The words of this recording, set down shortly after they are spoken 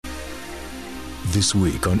This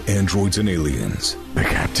week on Androids and Aliens. The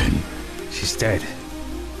captain. She's dead.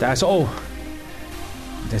 That's all.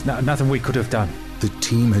 There's nothing we could have done. The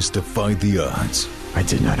team has defied the odds. I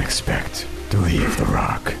did not expect to leave the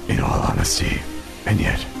rock, in all honesty. And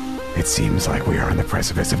yet, it seems like we are on the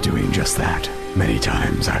precipice of doing just that. Many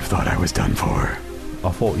times I've thought I was done for. I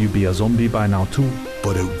thought you'd be a zombie by now, too.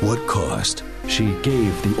 But at what cost? She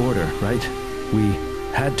gave the order, right? We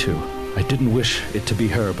had to. I didn't wish it to be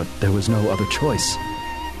her, but there was no other choice.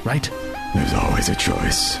 Right? There's always a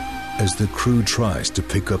choice. As the crew tries to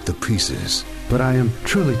pick up the pieces. But I am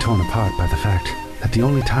truly torn apart by the fact that the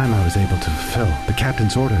only time I was able to fulfill the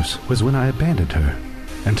captain's orders was when I abandoned her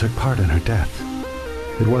and took part in her death.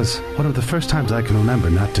 It was one of the first times I can remember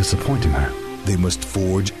not disappointing her. They must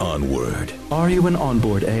forge onward. Are you an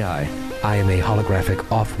onboard AI? I am a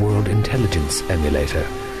holographic off-world intelligence emulator,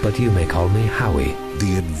 but you may call me Howie.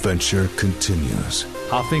 The adventure continues.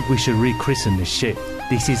 I think we should rechristen this shit.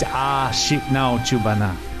 This is our ship now,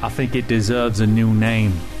 Chubana. I think it deserves a new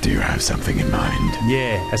name. Do you have something in mind?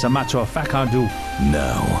 Yeah, as a matter of fact, I do.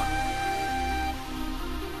 Now.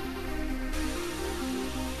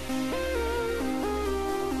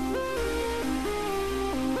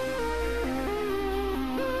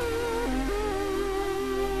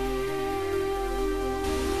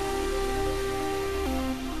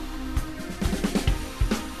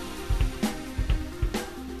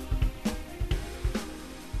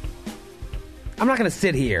 I'm not going to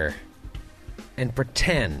sit here and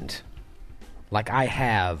pretend like I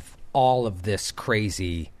have all of this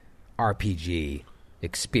crazy RPG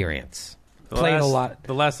experience. Played a lot.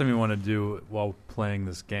 The last thing we want to do while playing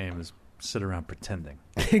this game is sit around pretending.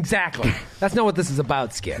 Exactly. That's not what this is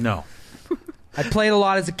about, Skid. No. I played a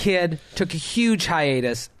lot as a kid, took a huge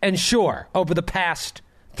hiatus, and sure, over the past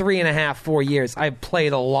 3.5, 4 years, I've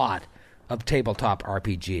played a lot of tabletop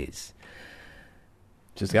RPGs.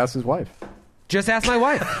 Just ask his wife. Just ask my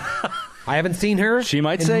wife. I haven't seen her She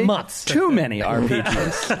might in say months. too many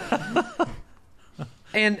RPGs.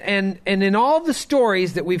 And in all the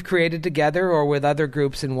stories that we've created together or with other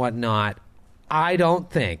groups and whatnot, I don't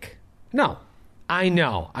think... No, I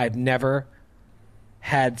know I've never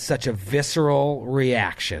had such a visceral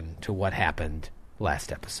reaction to what happened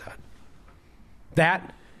last episode.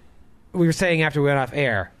 That, we were saying after we went off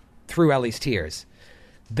air, through Ellie's tears,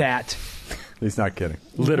 that... He's not kidding.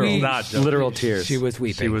 Literal tears. She was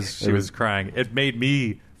weeping. She was crying. It made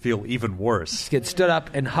me feel even worse. Skid stood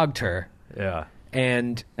up and hugged her. Yeah.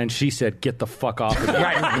 And she said, "Get the fuck off of me."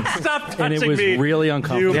 right. Stop touching And it was me, really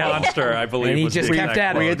uncomfortable. You monster, I believe. And he was just being kept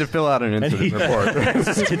that at it. We close. had to fill out an incident report.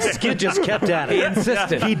 Skid just kept at it. He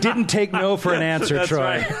insisted. He didn't take no for an answer, That's Troy.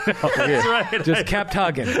 right. That's right. Just kept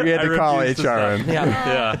hugging. We had to I call refused to HR stop. in.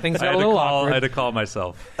 Yeah. Things I got had a little to call, awkward. I had to call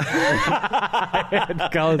myself. Head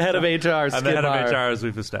of HR, I'm the Skid head of Meyer. HR, as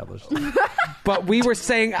we've established. But we were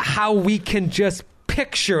saying how we can just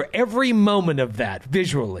picture every moment of that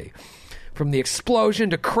visually. From the explosion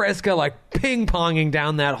to Kreska like ping-ponging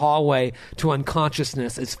down that hallway to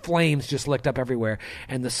unconsciousness as flames just licked up everywhere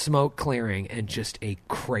and the smoke clearing and just a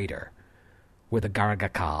crater where the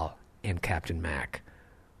Gargakal and Captain Mac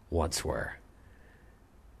once were.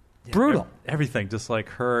 Brutal. Everything, just like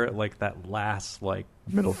her, like that last, like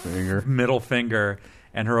Middle finger.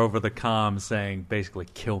 and her over the comm saying, basically,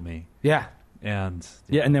 kill me. Yeah. And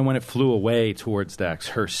Yeah, and then when it flew away towards Dax,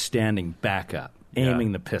 her standing back up,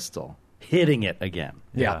 aiming the pistol, hitting it again.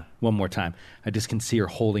 Yeah. One more time. I just can see her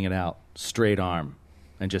holding it out, straight arm,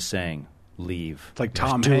 and just saying, leave. It's like Just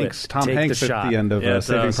Tom do it. Hanks. Tom Take Hanks the at shot. the end of yeah,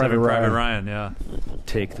 Saving Private Ryan. Ryan, yeah.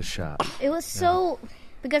 Take the shot. It was so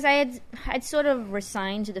because I'd sort of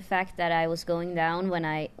resigned to the fact that I was going down when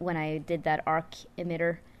I did that arc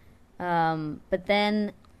emitter, but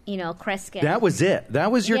then Kreska. That was it.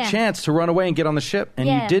 That was your chance to run away and get on the ship, and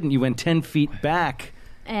you didn't. You went 10 feet back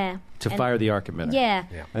to fire the arc emitter. Yeah.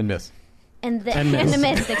 And miss. And the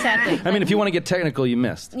missed, exactly. I mean, if you want to get technical, you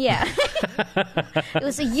missed. Yeah. It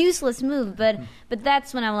was a useless move, but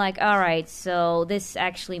that's when I'm like, all right, so this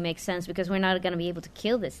actually makes sense because we're not going to be able to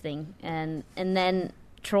kill this thing. And then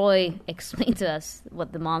Troy explained to us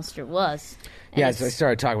what the monster was. Yeah, as I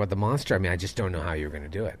started talking about the monster, I mean, I just don't know how you were going to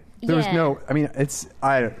do it. There was no. I mean,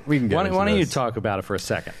 we can get. Why don't you this. talk about it for a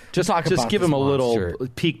second? Just Talk about give this him a little monster.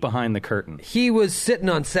 peek behind the curtain. He was sitting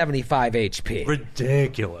on 75 HP.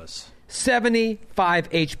 Ridiculous. 75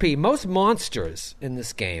 HP. Most monsters in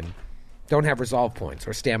this game don't have resolve points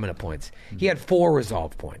or stamina points. He had 4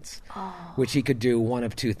 resolve points, which he could do one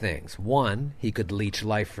of 2 things. One, he could leech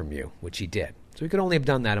life from you, which he did. So he could only have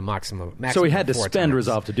done that a maximum So he had of to 4 spend times.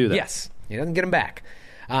 resolve to do that. Yes. He doesn't get them back.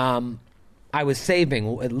 I was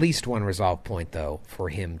saving at least 1 resolve point, though, for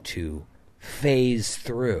him to phase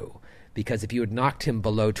through, because if you had knocked him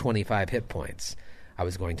below 25 hit points, I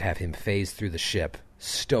was going to have him phase through the ship,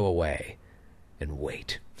 stow away, and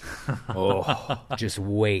wait. Just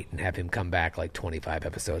wait and have him come back like 25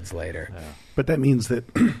 episodes later. Yeah. But that means that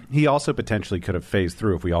he also potentially could have phased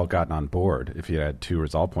through if we all gotten on board, if he had 2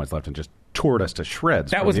 resolve points left and just toured us to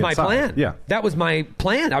shreds. That from was the my inside. plan. Yeah. That was my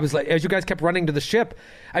plan. I was like, as you guys kept running to the ship,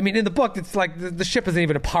 I mean, in the book, it's like the ship isn't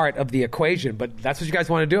even a part of the equation, but that's what you guys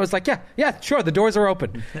want to do. I was like, yeah, sure, the doors are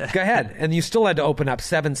open. Go ahead. And you still had to open up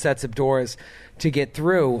 7 sets of doors to get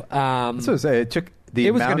through. That's what I say. It took the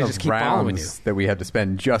amount of rounds that we had to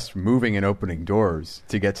spend just moving and opening doors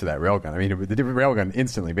to get to that railgun. I mean, the railgun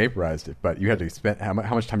instantly vaporized it, but you had to spend how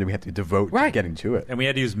much time did we have to devote to getting to it? And we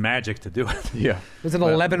had to use magic to do it. Yeah. It was an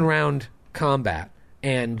 11-round combat,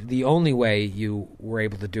 and the only way you were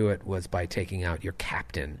able to do it was by taking out your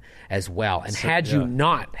captain as well. And had you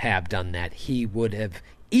not have done that, he would have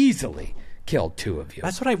easily killed 2 of you.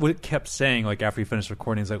 That's what I kept saying, like, after we finished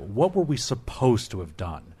recording. Is like, what were we supposed to have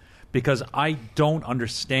done? Because I don't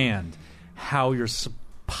understand how you're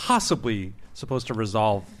possibly supposed to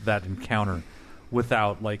resolve that encounter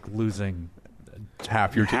without, like, losing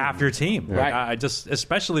half your team. Yeah. Right. I just,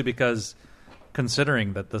 especially because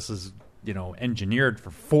considering that this is, engineered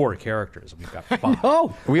for 4 characters, and we've got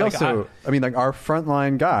 5. We also, our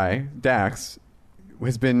frontline guy, Dax,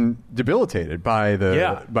 has been debilitated by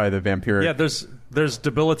the vampiric. Yeah, there's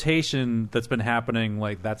debilitation that's been happening,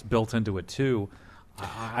 like, that's built into it too.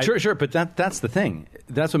 Sure, but that's the thing.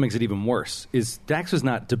 That's what makes it even worse, is Dax was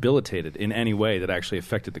not debilitated in any way that actually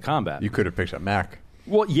affected the combat. You could have picked up Mac.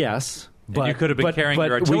 Well, yes, but and you could have been carrying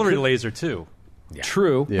your artillery laser too. Yeah.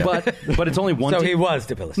 True, but it's only 1. So he was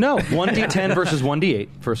debilitated. No, 1d10 versus 1d8,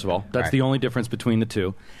 first of all. That's the only difference between the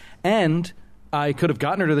two. And I could have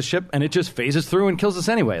gotten her to the ship, and it just phases through and kills us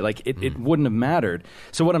anyway. Like, it wouldn't have mattered.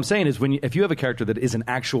 So what I'm saying is, if you have a character that is an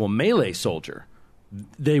actual melee soldier,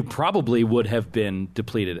 they probably would have been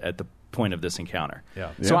depleted at the point of this encounter.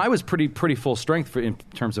 Yeah. So I was pretty full strength in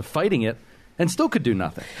terms of fighting it, and still could do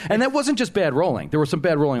nothing. And that wasn't just bad rolling. There was some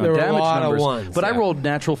bad rolling on damage numbers, but I rolled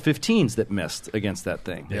natural 15s that missed against that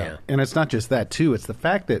thing. Yeah. And it's not just that, too. It's the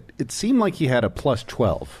fact that it seemed like he had a plus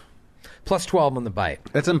 12. Plus 12 on the bite.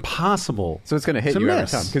 That's impossible. So it's going to hit you every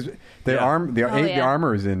time, because the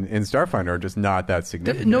armors in Starfinder are just not that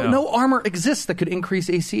significant. No armor exists that could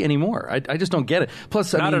increase AC anymore. I just don't get it.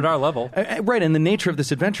 Plus, not at our level, right? And the nature of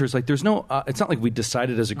this adventure is like there's no. It's not like we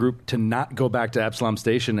decided as a group to not go back to Absalom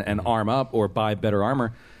Station and arm up or buy better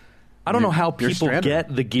armor. I don't know how people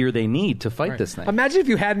get the gear they need to fight this thing. Imagine if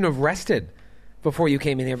you hadn't have rested before you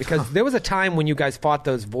came in here, because there was a time when you guys fought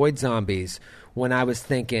those void zombies when I was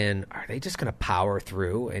thinking, are they just going to power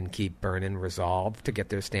through and keep burning resolve to get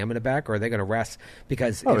their stamina back, or are they going to rest?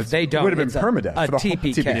 Because if they don't, it would have been permadeath. A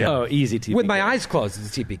TPK. Oh, easy TPK. With my eyes closed,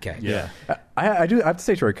 it's a TPK. Yeah. I have to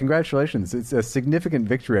say, Troy, congratulations. It's a significant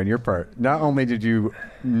victory on your part. Not only did you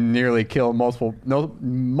nearly kill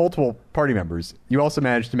multiple party members, you also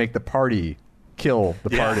managed to make the party kill the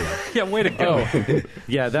party. Yeah, way to go.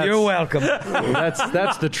 You're welcome.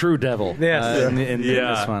 That's the true devil. Yes. In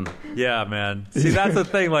this one. Yeah, man. See, that's the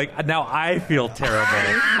thing. Like, now I feel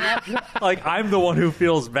terrible. Like, I'm the one who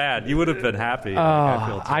feels bad. You would have been happy.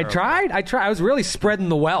 I tried. I was really spreading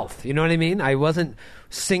the wealth. You know what I mean? I wasn't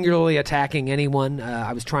singularly attacking anyone.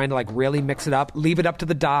 I was trying to, like, really mix it up, leave it up to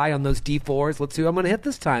the die on those D4s. Let's see who I'm going to hit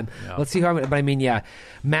this time. Yeah. Let's see how but I mean,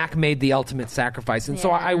 Mac made the ultimate sacrifice. And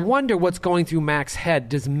so I wonder what's going through Mac's head.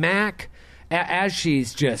 Does Mac, as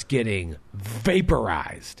she's just getting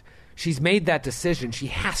vaporized, she's made that decision. She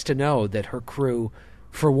has to know that her crew,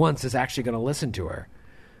 for once, is actually going to listen to her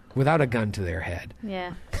without a gun to their head.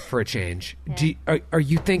 Yeah. For a change. Yeah. Are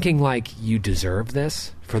you thinking, like, you deserve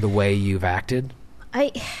this for the way you've acted?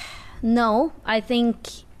 No, I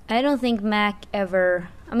don't think Mac ever.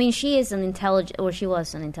 I mean, she was an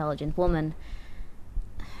intelligent woman.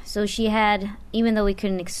 So she had, even though we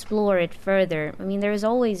couldn't explore it further, I mean, there's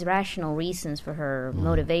always rational reasons for her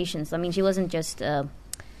motivations. I mean, she wasn't just a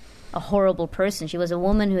horrible person. She was a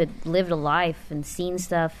woman who had lived a life and seen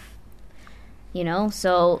stuff,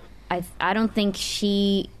 So I don't think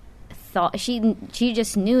she thought, she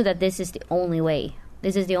just knew that this is the only way.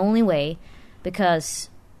 This is the only way. Because,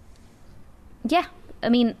 I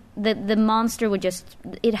mean, the monster would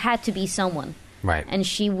it had to be someone. Right. And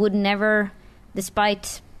she would never,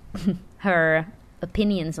 despite her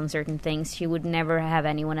opinions on certain things, she would never have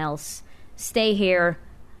anyone else stay here,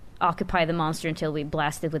 occupy the monster until we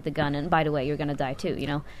blast it with the gun, and by the way, you're going to die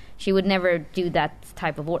too, She would never do that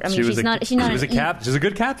type of order. I mean, she's a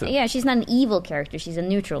good captain. Yeah, she's not an evil character. She's a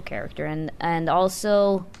neutral character. And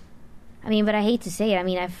also, I mean, but I hate to say it. I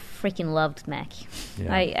mean, I freaking loved Mac.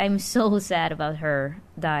 Yeah. I'm so sad about her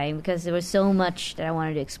dying because there was so much that I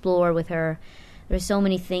wanted to explore with her. There were so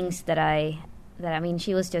many things that I mean,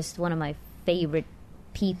 she was just one of my favorite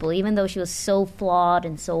people, even though she was so flawed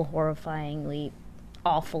and so horrifyingly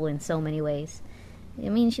awful in so many ways. I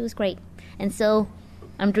mean, she was great. And so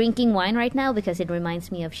I'm drinking wine right now because it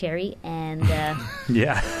reminds me of Sherry. And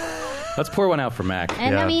Yeah. Let's pour one out for Mac.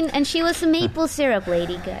 and Yeah. I mean, and she was a maple syrup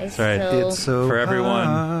lady, guys. That's right. So, It's so For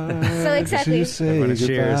everyone. so exactly. Everyone,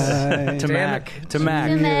 cheers to Damn Mac. To To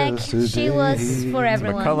Mac. Mac, she was for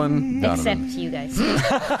everyone McCullen, except Donovan. you guys.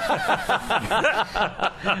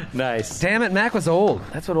 Nice. Damn it, Mac was old.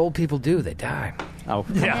 That's what old people do. They die. Oh,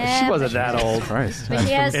 Yeah, she wasn't but that old. Christ. But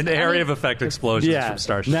she has, An I area mean, of effect explosions Yeah. from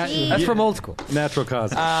Starship. She- That's from old school. Natural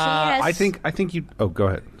causes. she has, I think you. Oh, go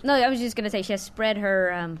ahead. No, I was just gonna say she has spread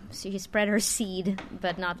her seed,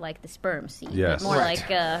 but not like the sperm seed. Yes. but more Right. like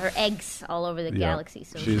her eggs all over the Yeah. galaxy.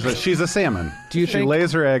 So She's a salmon. Do you she think-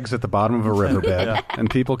 lays her eggs at the bottom of a riverbed, and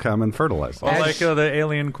people come and fertilize them. Well, As- like the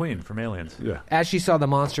alien queen from Aliens. Yeah. As she saw the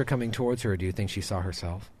monster coming towards her, do you think she saw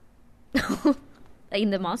herself?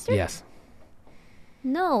 in the monster? Yes.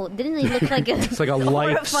 No, didn't it look like a? It's like a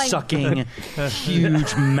horrifying- life-sucking,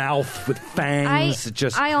 huge mouth with fangs. I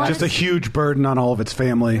Just honestly, Just a huge burden on all of its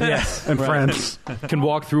family and friends. can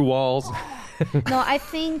walk through walls. no, I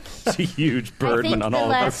think It's a huge burden think on the all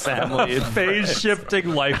of our last- family. Phase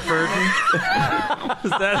shifting life burden.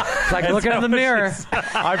 Is that It's like looking in the mirror.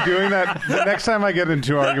 I'm doing that. The next time I get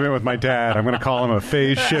into an argument with my dad, I'm going to call him a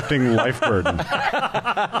phase-shifting life burden.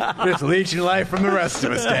 Just leeching life from the rest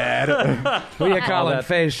of us, Dad. What do you call it? that-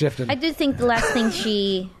 Phase shifting. I do think the last thing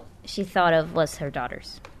she thought of was her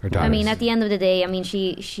daughters. Her daughters. I mean, at the end of the day, I mean,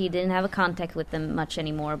 she didn't have a contact with them much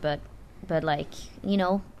anymore. But like, you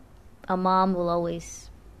know, a mom will always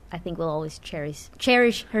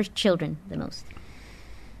cherish her children the most.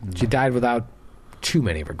 She died without too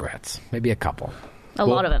many regrets. Maybe a couple. A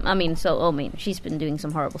lot of them. I mean, she's been doing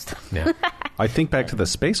some horrible stuff. Yeah. I think back to the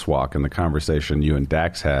spacewalk and the conversation you and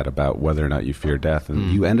Dax had about whether or not you fear death,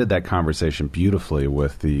 and you ended that conversation beautifully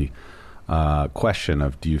with the question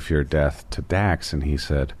of, do you fear death, to Dax, and he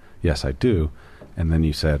said, yes, I do. And then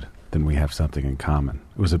you said, then we have something in common.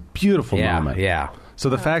 It was a beautiful moment. Yeah. So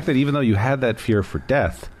the fact that even though you had that fear for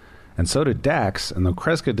death, and so did Dax, and though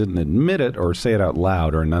Kreska didn't admit it or say it out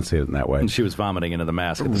loud or enunciate it in that way, And she was vomiting into the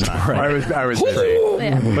mask at the time. I was busy.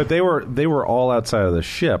 Yeah. but they were all outside of the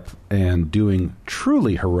ship and doing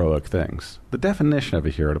truly heroic things. The definition of a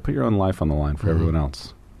hero, to put your own life on the line for everyone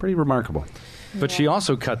else. Pretty remarkable. But she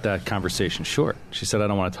also cut that conversation short. She said, I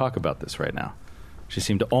don't want to talk about this right now. She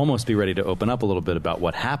seemed to almost be ready to open up a little bit about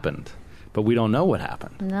what happened. But we don't know what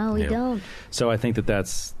happened. No, we don't. So I think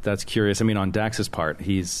that's curious. I mean, on Dax's part,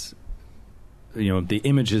 he's, the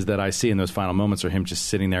images that I see in those final moments are him just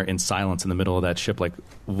sitting there in silence in the middle of that ship, like,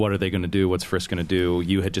 what are they going to do? What's Frisk going to do?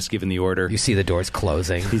 You had just given the order. You see the doors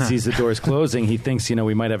closing. He sees the doors closing. He thinks,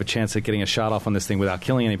 we might have a chance at getting a shot off on this thing without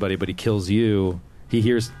killing anybody, but he kills you. He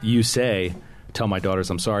hears you say, tell my daughters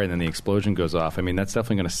I'm sorry, and then the explosion goes off. I mean, that's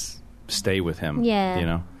definitely going to stay with him.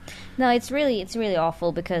 Yeah. No, it's really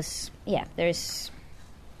awful because there's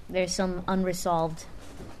some unresolved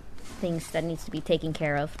things that needs to be taken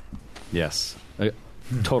care of. Yes. I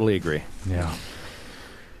totally agree. Yeah.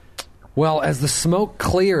 Well, as the smoke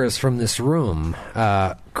clears from this room,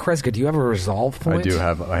 Kreska, do you have a resolve point?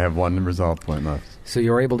 I have one resolve point left. So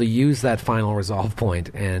you're able to use that final resolve point,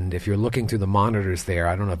 and if you're looking through the monitors there,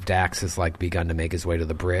 I don't know if Dax has begun to make his way to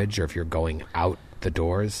the bridge, or if you're going out the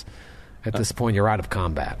doors. At this point, you're out of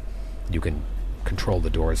combat. You can control the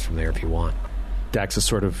doors from there if you want. Dax is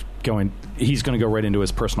sort of he's going to go right into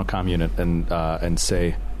his personal comm unit and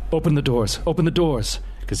say, open the doors,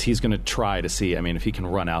 because he's going to try to see, if he can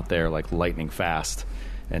run out there like lightning fast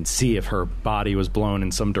and see if her body was blown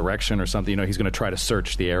in some direction or something. He's going to try to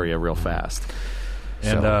search the area real fast.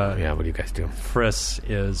 And what do you guys do? Friss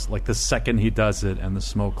is like the second he does it and the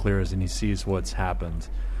smoke clears and he sees what's happened.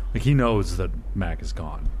 Like he knows that Mac is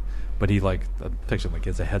gone, but he picture he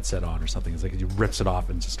has a headset on or something. It's like he rips it off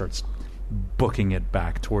and just starts booking it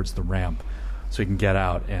back towards the ramp so he can get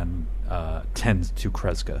out and tend to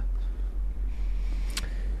Kreska.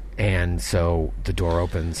 And so the door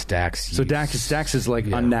opens. Dax. So Dax is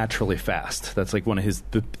unnaturally fast. That's like one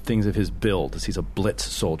of the things of his build is he's a blitz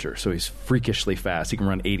soldier. So he's freakishly fast. He can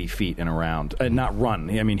run 80 feet in a round. Not run.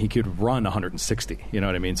 He could run 160. You know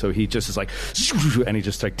what I mean? So he just is and he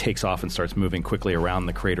just takes off and starts moving quickly around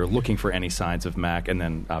the crater, looking for any signs of Mac, and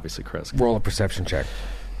then obviously Kreska. Roll a perception check.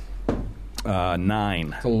 9.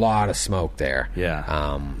 There's a lot of smoke there.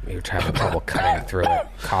 Yeah. You're having trouble cutting through it,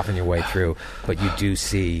 coughing your way through, but you do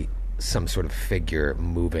see some sort of figure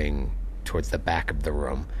moving towards the back of the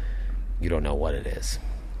room. You don't know what it is.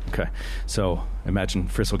 Okay, so imagine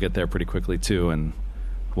Friss will get there pretty quickly too, and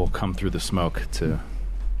we'll come through the smoke to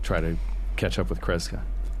try to catch up with Kreska.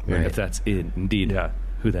 Right. If that's indeed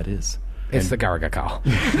who that is. It's the Gargakal.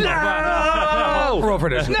 No!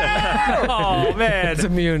 Robert is. No! Oh, man. It's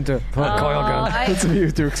immune to coil gun. It's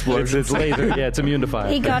immune to explosions. It's laser. Yeah, it's immune to fire.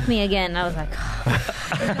 He got me again. I was like,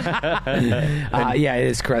 Yeah, it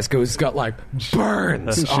is Kreska who's got like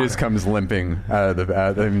burns. She just comes limping out of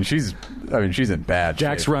the. She's in bad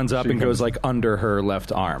Jax shape. runs up She and goes comes- like under her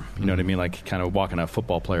left arm. You know what I mean? Like kind of walking a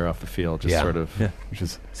football player off the field. Just sort of. Yeah.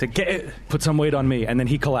 Just So get it. Put some weight on me, and then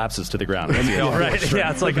he collapses to the ground. Oh, right.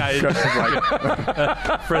 Yeah, it's like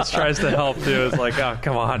Fritz tries to help too. It's like, oh,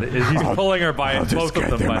 come on. He's pulling her by I'll just both get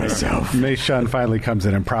of them there by her. myself. Mei Shun finally comes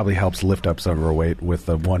in and probably helps lift up some of her weight with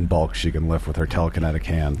the one bulk she can lift with her telekinetic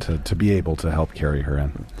hand to be able to help carry her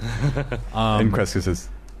in. and Kreska says,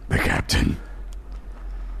 The captain.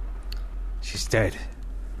 She's dead.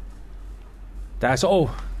 That's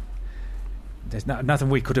all. There's nothing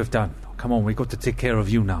we could have done. Come on, we got to take care of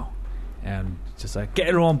you now. And just like, get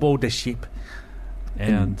her on board the ship.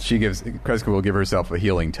 And Kreska will give herself a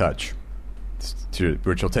healing touch,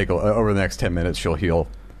 which will take over the next 10 minutes. She'll heal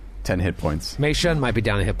 10 hit points. Mei Shun might be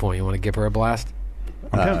down a hit point. You want to give her a blast?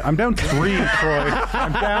 I'm down 3, Troy.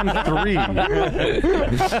 I'm down 3.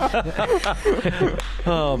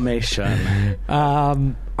 Oh, Mei Shun.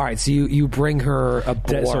 All right, so you bring her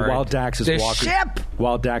aboard. So while Dax is the walking, ship.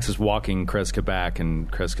 while Dax is walking Kreska back, and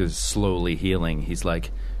Kreska's slowly healing, he's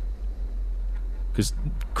like, because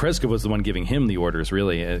Kreska was the one giving him the orders,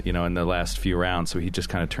 really, in the last few rounds. So he just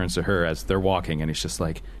kind of turns to her as they're walking, and he's just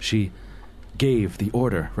like, "She gave the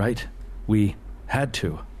order, right? We had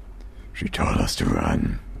to." She told us to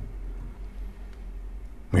run.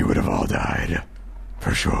 We would have all died.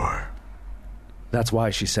 For sure. That's why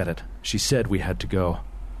she said it. She said we had to go.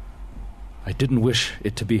 I didn't wish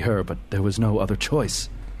it to be her, but there was no other choice.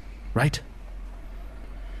 Right?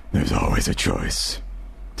 There's always a choice,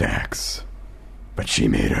 Dax. But she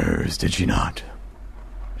made hers, did she not?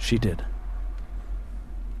 She did.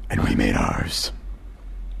 And we made ours.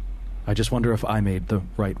 I just wonder if I made the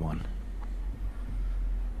right one.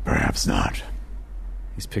 Perhaps not.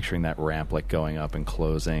 He's picturing that ramp like going up and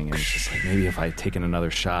closing, and he's just like, maybe if I had taken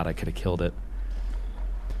another shot, I could have killed it.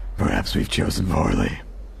 Perhaps we've chosen poorly.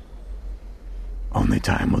 Only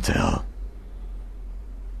time will tell.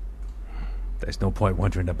 there's no point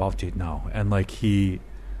wondering about it now. And like he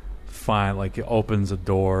opens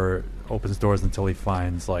doors until he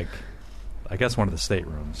finds I guess one of the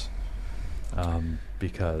staterooms,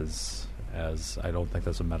 because as I don't think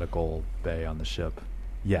there's a medical bay on the ship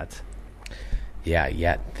yet. Yeah,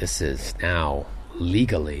 yet this is now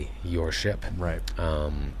legally your ship. Right.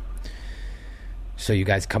 So you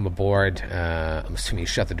guys come aboard. I'm assuming you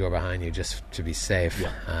shut the door behind you just to be safe.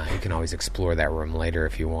 Yeah. You can always explore that room later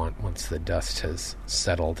if you want once the dust has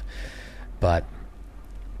settled. But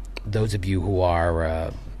those of you who are,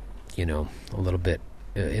 a little bit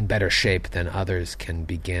in better shape than others can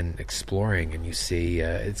begin exploring, and you see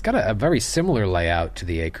it's got a very similar layout to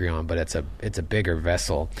the Acreon, but it's a bigger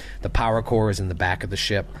vessel. The power core is in the back of the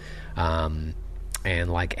ship.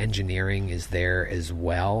 And engineering is there as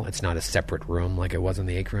well. It's not a separate room like it was in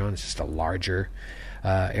the Acreon. It's just a larger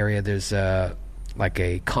area. There's a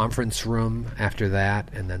conference room after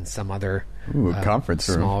that, and then some other conference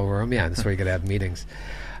room. Small room. Yeah, that's where you could have meetings.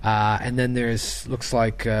 And then there's looks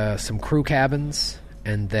like some crew cabins,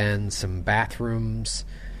 and then some bathrooms,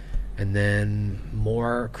 and then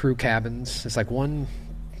more crew cabins. It's like 4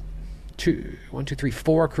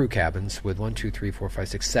 crew cabins with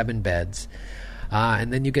 7 beds.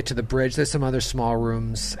 And then you get to the bridge. There's some other small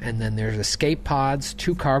rooms, and then there's escape pods,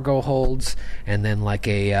 2 cargo holds, and then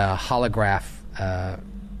a holograph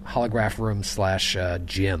room /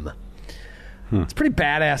 gym. It's a pretty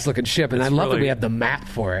badass looking ship, and I love that we have the map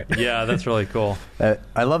for it. Yeah, that's really cool.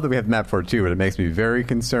 I love that we have the map for it too, but it makes me very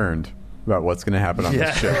concerned about what's going to happen on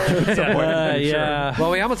this ship. At some point. Yeah.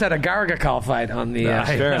 Well, we almost had a Gargakal fight on the.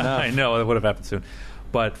 Fair enough. I know it would have happened soon,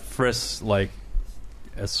 but Friss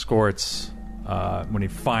escorts when he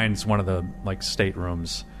finds one of the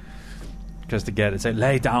staterooms, just to get it. Say,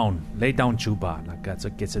 lay down, Chuba. That's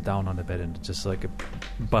what gets it down on the bed and just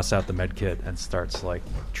busts out the med kit and starts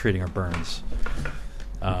treating her burns.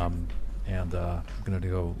 I'm gonna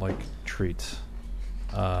go treat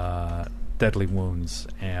deadly wounds,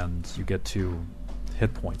 and you get 2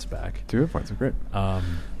 hit points back. 2 hit points are great.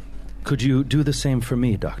 Could you do the same for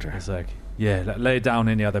me, Doctor? He's like, yeah, lay down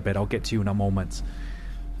in the other bed. I'll get to you in a moment.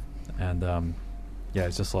 And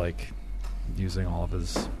he's just using all of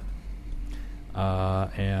his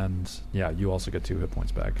And yeah, you also get 2 hit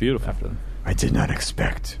points back. Beautiful. After them. I did not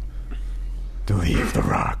expect to leave the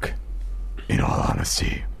rock, in all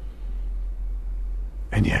honesty.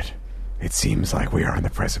 And yet, it seems like we are on the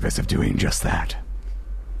precipice of doing just that.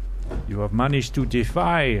 You have managed to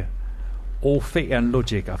defy all fate and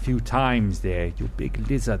logic a few times there, you big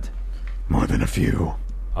lizard. More than a few.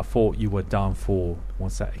 I thought you were done for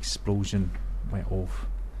once that explosion went off.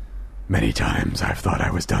 Many times I've thought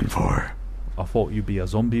I was done for. I thought you'd be a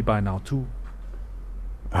zombie by now too.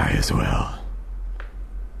 I as well.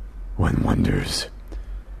 One wonders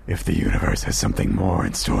if the universe has something more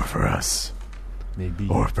in store for us. Maybe.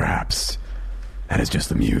 Or perhaps that is just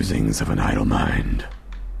the musings of an idle mind.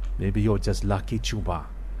 Maybe you're just lucky, Chuba.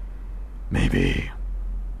 Maybe.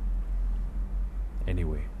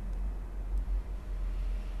 Anyway.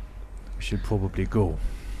 We should probably go.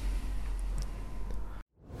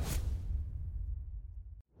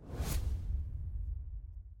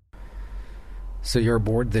 So you're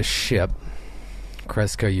aboard this ship.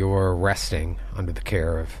 Kreska, you're resting under the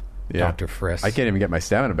care of Dr. Frisk. I can't even get my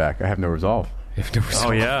stamina back. I have no resolve.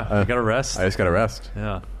 Oh yeah, you gotta rest. I just gotta rest.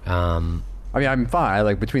 Yeah. I mean, I'm fine.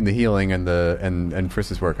 Like between the healing and the and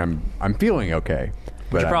Frisk's work, I'm feeling okay.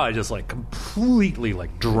 But you're probably just like completely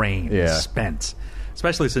like drained, spent.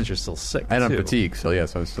 Especially since you're still sick. And I'm fatigued, so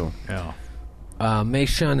yes, I'm still. Yeah. Mei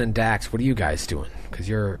Shun and Dax, what are you guys doing? Because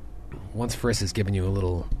once Frisk has given you a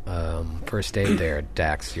little first aid there,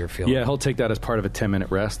 Dax, you're feeling... Yeah, he'll take that as part of a 10-minute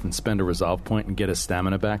rest and spend a resolve point and get his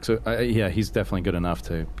stamina back. So, yeah, he's definitely good enough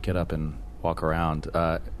to get up and walk around.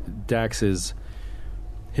 Dax his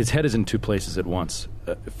head is in 2 places at once.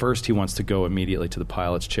 First, he wants to go immediately to the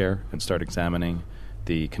pilot's chair and start examining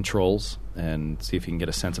the controls and see if he can get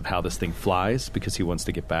a sense of how this thing flies, because he wants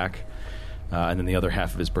to get back. And then the other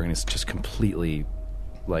half of his brain is just completely,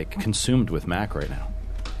 consumed with Mac right now.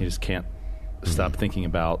 He just can't stop thinking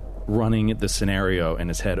about running the scenario in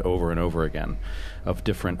his head over and over again of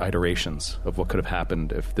different iterations of what could have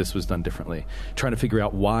happened if this was done differently. Trying to figure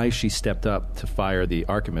out why she stepped up to fire the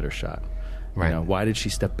arc emitter shot. Right. You know, why did she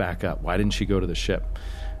step back up? Why didn't she go to the ship?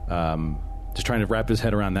 Just trying to wrap his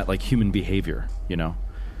head around that, human behavior,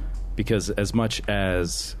 Because as much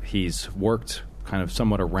as he's worked kind of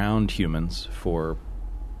somewhat around humans for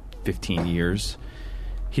 15 years,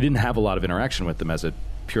 he didn't have a lot of interaction with them as a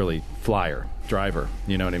purely flyer, driver,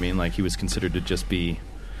 you know what I mean? He was considered to just be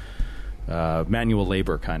manual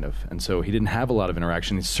labor, kind of. And so he didn't have a lot of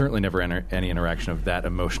interaction. He certainly never any interaction of that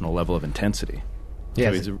emotional level of intensity.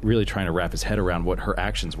 Yes. So he's really trying to wrap his head around what her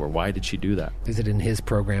actions were. Why did she do that? Is it in his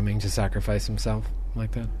programming to sacrifice himself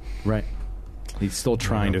like that? Right. He's still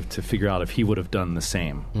trying to figure out if he would have done the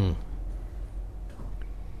same.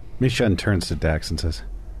 Mei Shun turns to Dax and says,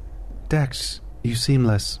 Dax, you seem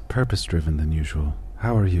less purpose-driven than usual.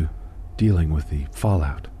 How are you dealing with the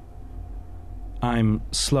fallout? I'm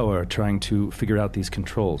slower trying to figure out these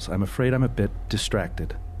controls. I'm afraid I'm a bit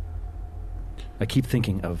distracted. I keep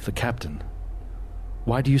thinking of the captain.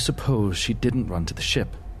 Why do you suppose she didn't run to the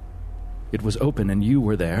ship? It was open and you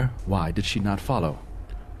were there. Why did she not follow?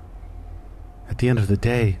 At the end of the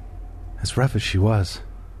day, as rough as she was,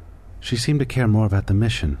 she seemed to care more about the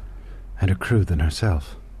mission and her crew than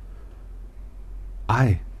herself.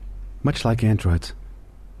 I, much like androids,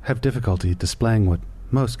 have difficulty displaying what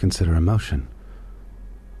most consider emotion.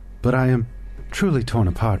 But I am truly torn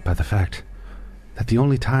apart by the fact that the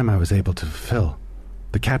only time I was able to fulfill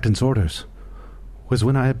the captain's orders was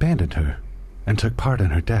when I abandoned her and took part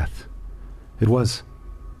in her death. It was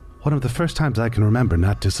one of the first times I can remember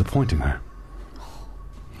not disappointing her.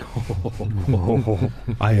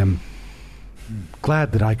 I am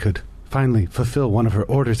glad that I could finally fulfill one of her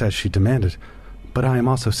orders as she demanded, but I am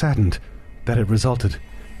also saddened that it resulted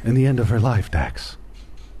in the end of her life, Dax.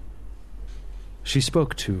 She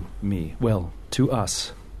spoke to me, well, to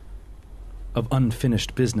us, of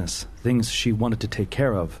unfinished business, things she wanted to take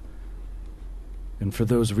care of. And for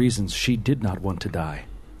those reasons, she did not want to die.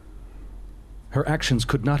 Her actions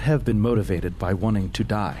could not have been motivated by wanting to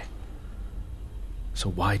die. So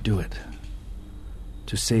why do it?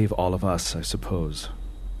 To save all of us, I suppose.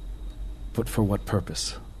 But for what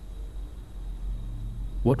purpose?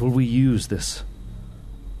 What will we use this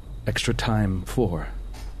extra time for?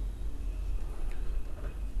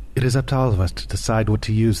 It is up to all of us to decide what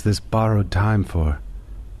to use this borrowed time for,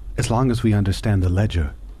 as long as we understand the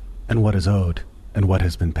ledger and what is owed and what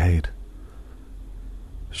has been paid.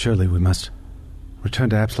 Surely we must return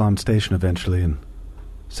to Absalom Station eventually and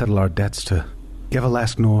settle our debts to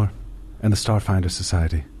Gevalask Nor and the Starfinder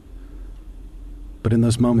Society. But in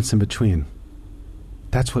those moments in between,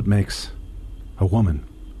 that's what makes a woman,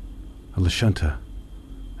 a Lashunta,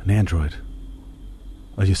 an android,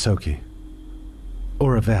 a Yosoki,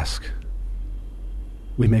 or a Vesk.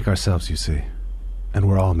 We make ourselves, you see, and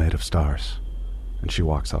we're all made of stars. And she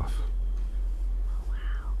walks off.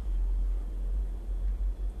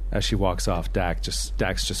 As she walks off, Dax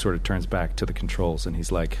just sort of turns back to the controls, and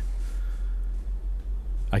he's like,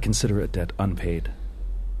 I consider a debt unpaid.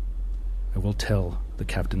 I will tell the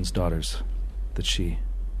captain's daughters that she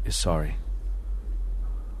is sorry.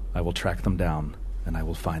 I will track them down, and I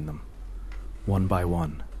will find them, one by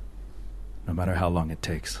one, no matter how long it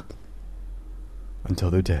takes.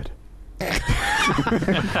 Until they're dead.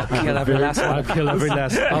 I'll kill every last one. I'll kill every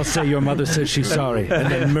last. I'll say your mother says she's sorry,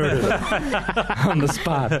 and then murder them on the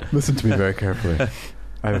spot. Listen to me very carefully.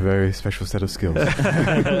 I have a very special set of skills.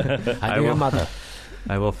 I do your mother.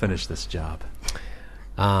 I will finish this job.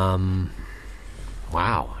 Wow,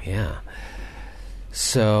 yeah.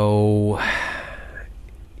 So,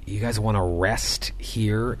 you guys want to rest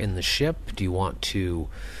here in the ship? Do you want to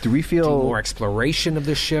Do we feel do more exploration of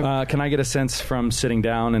the ship? Can I get a sense from sitting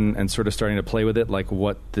down and sort of starting to play with it, like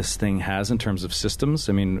what this thing has in terms of systems?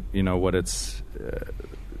 I mean, you know, what its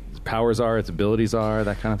powers are, its abilities are,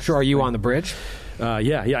 that kind of Sure, are you on the bridge?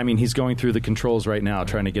 Yeah. I mean, he's going through the controls right now,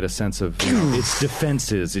 trying to get a sense of its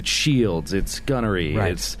defenses, its shields, its gunnery.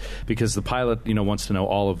 Right. It's because the pilot, wants to know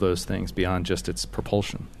all of those things beyond just its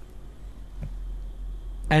propulsion.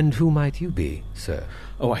 And who might you be, sir?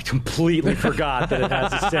 Oh, I completely forgot that it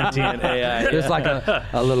has a sentient AI. There's like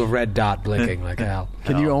a little red dot blinking, like Al.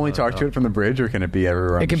 Can you only talk to it from the bridge, or can it be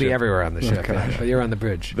everywhere on It can the be ship? everywhere on the ship, Okay. yeah, but you're on the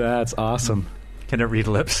bridge. That's awesome. Can it read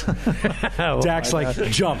lips? Dax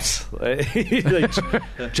jumps, he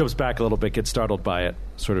jumps back a little bit, gets startled by it,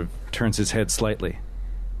 sort of turns his head slightly.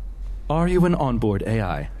 Are you an onboard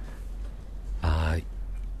AI?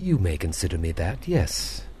 You may consider me that,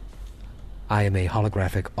 yes. I am a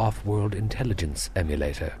holographic off-world intelligence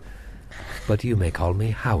emulator, but you may call me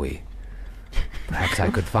Howie. Perhaps I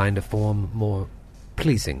could find a form more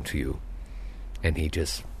pleasing to you. And he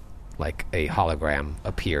just, like a hologram,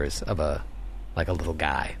 appears of a little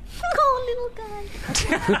guy. Oh, little guy.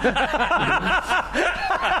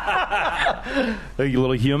 A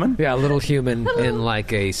little human? Yeah, a little human in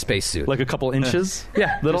like a spacesuit. Like a couple inches?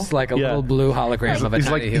 Yeah, little? just like a Yeah. little blue hologram of a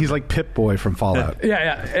tiny human. He's like Pip-Boy from Fallout.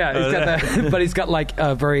 Yeah. He's got that, but he's got like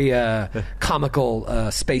a very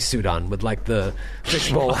comical spacesuit on with like the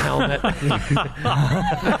fishbowl helmet.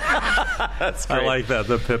 That's great. I like that,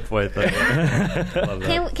 the Pip-Boy thing. Love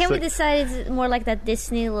that. Can we decide it's more like that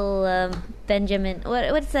Disney little Benjamin?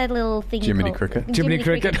 What's that little thing? Jiminy called? Cricket? Jiminy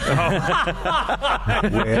Cricket.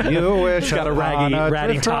 When you wish Got a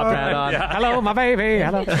ratty top hat on. Hello, my baby.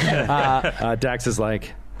 Hello. Dax is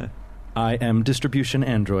like, I am distribution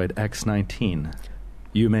android X19.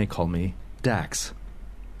 You may call me Dax.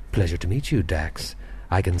 Pleasure to meet you, Dax.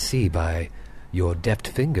 I can see by your deft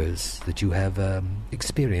fingers that you have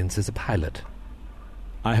experience as a pilot.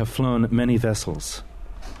 I have flown many vessels,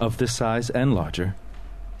 of this size and larger.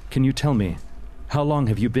 Can you tell me, how long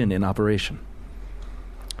have you been in operation?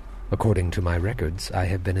 According to my records, I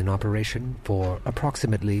have been in operation for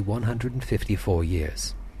approximately 154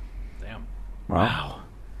 years. Damn. Wow.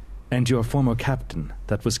 And your former captain,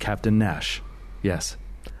 that was Captain Nash, yes?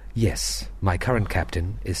 Yes, my current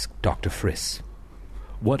captain is Dr. Friss.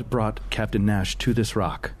 What brought Captain Nash to this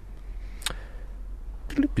rock?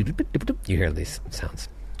 You hear these sounds.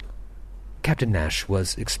 Captain Nash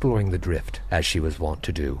was exploring the drift, as she was wont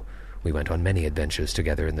to do. We went on many adventures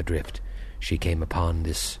together in the drift. She came upon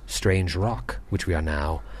this strange rock, which we are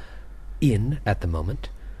now in at the moment,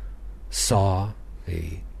 saw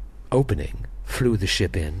a opening, flew the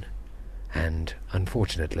ship in, and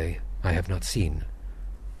unfortunately, I have not seen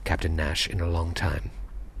Captain Nash in a long time.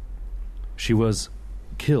 She was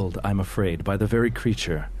killed, I'm afraid, by the very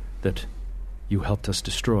creature that you helped us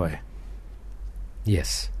destroy.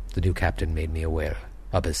 Yes, the new captain made me aware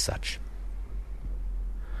of as such.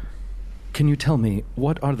 Can you tell me,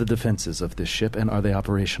 what are the defenses of this ship, and are they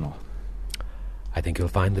operational? I think you'll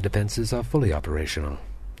find the defenses are fully operational.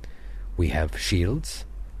 We have shields,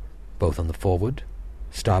 both on the forward,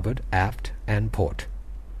 starboard, aft, and port.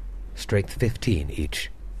 Strength 15 each.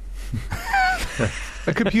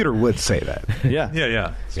 A computer would say that.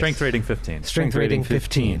 Yeah. Strength rating 15. Strength rating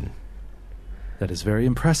 15. That is very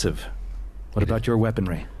impressive. What about your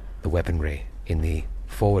weaponry? The weaponry. In the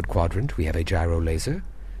forward quadrant, we have a gyro laser,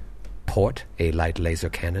 port, a light laser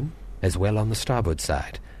cannon, as well on the starboard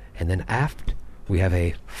side. And then aft, we have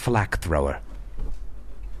a flak thrower.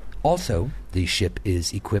 Also, the ship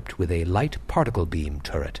is equipped with a light particle beam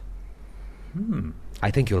turret.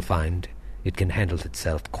 I think you'll find it can handle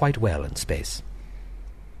itself quite well in space.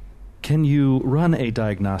 Can you run a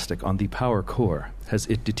diagnostic on the power core? Has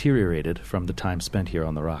it deteriorated from the time spent here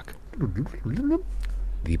on the rock?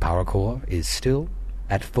 The power core is still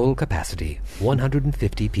at full capacity,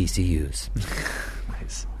 150 PCUs.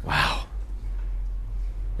 Nice. Wow.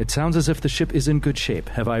 It sounds as if the ship is in good shape.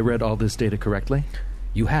 Have I read all this data correctly?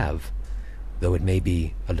 You have, though it may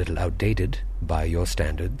be a little outdated by your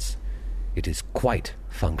standards. It is quite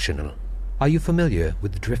functional. Are you familiar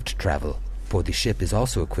with drift travel? For the ship is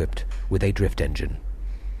also equipped with a drift engine.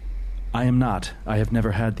 I am not. I have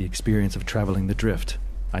never had the experience of traveling the drift.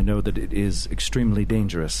 I know that it is extremely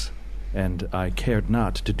dangerous, and I cared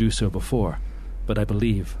not to do so before, but I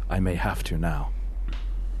believe I may have to now.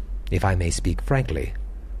 If I may speak frankly,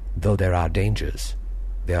 though there are dangers,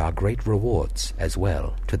 there are great rewards as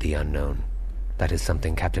well to the unknown. That is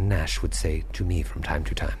something Captain Nash would say to me from time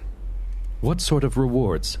to time. What sort of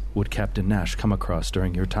rewards would Captain Nash come across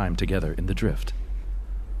during your time together in the drift?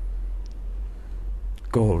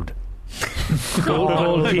 Gold.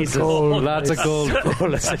 Gold pieces. Lots of gold.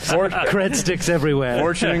 Cred sticks everywhere.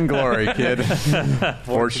 Fortune and glory, kid.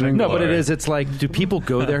 Fortune and glory. No, but it is. It's like, do people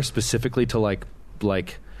go there specifically to like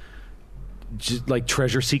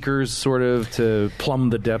treasure seekers, sort of, to plumb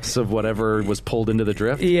the depths of whatever was pulled into the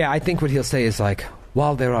drift? Yeah, I think what he'll say is like,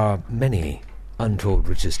 while there are many untold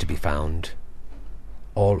riches to be found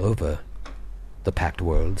all over the Pact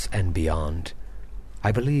Worlds and beyond,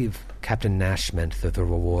 I believe Captain Nash meant that the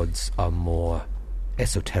rewards are more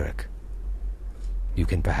esoteric. You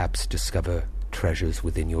can perhaps discover treasures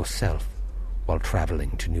within yourself while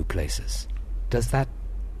traveling to new places. Does that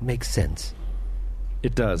make sense?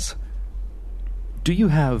 It does. Do you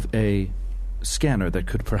have a scanner that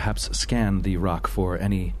could perhaps scan the rock for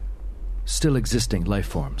any still existing life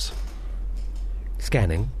forms?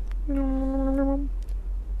 Scanning.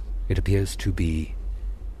 It appears to be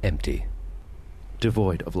empty.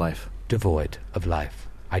 Devoid of life. Devoid of life.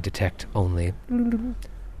 I detect only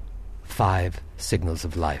 5 signals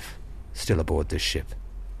of life still aboard this ship.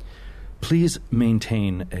 Please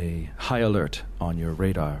maintain a high alert on your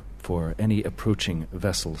radar for any approaching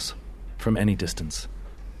vessels from any distance,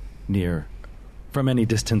 in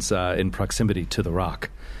proximity to the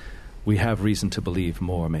rock. We have reason to believe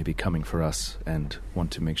more may be coming for us and want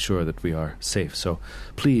to make sure that we are safe. So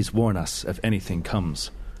please warn us if anything comes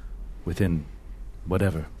within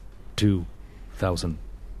whatever, 2,000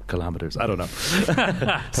 kilometers. I don't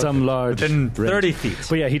know. Some large Within 30 range. feet.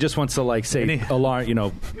 But yeah, he just wants to say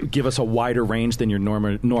alarm, give us a wider range than your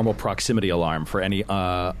normal proximity alarm for any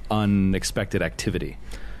unexpected activity.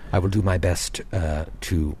 I will do my best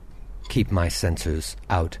to keep my sensors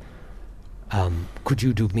out. Could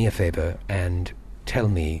you do me a favor and tell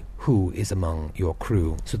me who is among your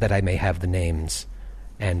crew so that I may have the names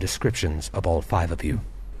and descriptions of all 5 of you?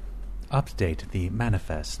 Update the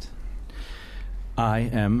manifest. I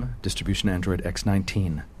am Distribution Android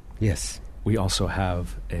X19. Yes. We also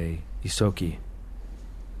have a Isoki,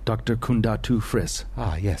 Dr. Kundatu Friss.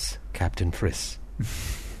 Ah, yes, Captain Friss.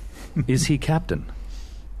 Is he captain?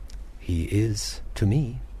 He is to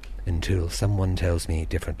me until someone tells me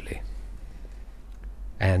differently.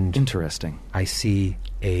 And interesting. I see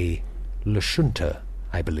a Lashunta,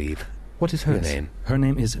 I believe. What is her name? Her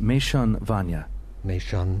name is Meishun Vanya.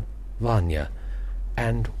 Meishun Vanya.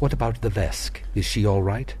 And what about the Vesk? Is she all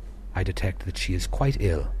right? I detect that she is quite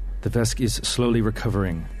ill. The Vesk is slowly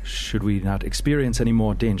recovering. Should we not experience any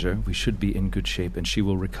more danger, we should be in good shape, and she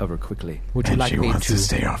will recover quickly. Would you like me wants to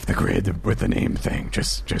stay off the grid with the name thing,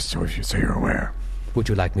 just so you're aware. Would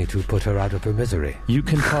you like me to put her out of her misery? You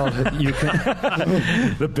can call her. You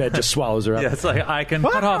can. The bed just swallows her up. Yeah, it's like I can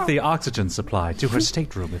cut off the oxygen supply to her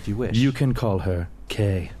stateroom if you wish. You can call her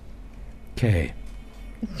Kay. Kay.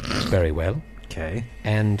 Very well. K.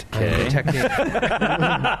 And I'm detecting...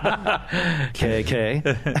 K.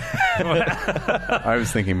 I was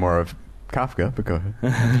thinking more of Kafka, but go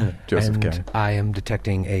ahead. Joseph and K. I am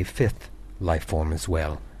detecting a 5th life form as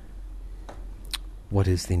well. What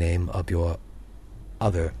is the name of your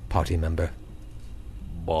other party member?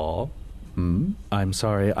 Bob. I'm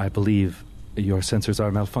sorry, I believe your sensors are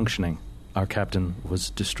malfunctioning. Our captain was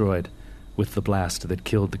destroyed with the blast that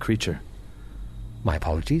killed the creature. My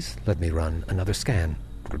apologies. Let me run another scan.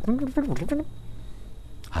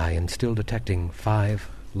 I am still detecting 5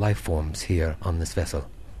 life forms here on this vessel.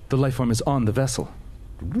 The life form is on the vessel.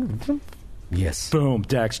 Yes. Boom.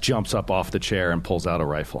 Dax jumps up off the chair and pulls out a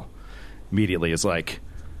rifle. Immediately is like,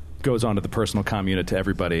 goes onto the personal comm unit to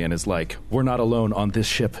everybody and is like, we're not alone on this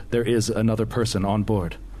ship. There is another person on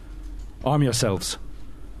board. Arm yourselves.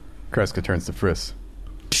 Kreska turns to Friss.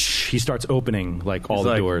 He starts opening all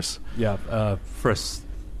the doors. Yeah, Friss,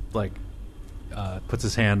 puts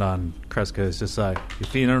his hand on Kreska. It's just like, you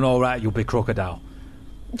feeling all right? You'll be crocodile.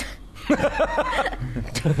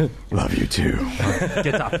 Love you too.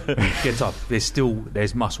 Get up. Get up.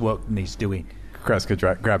 There's much work needs doing.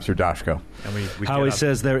 Kreska grabs her Dashko. And we Howie get up.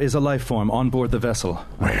 says there is a life form on board the vessel.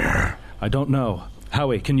 Where? I don't know.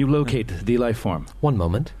 Howie, can you locate the life form? One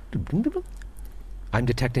moment. I'm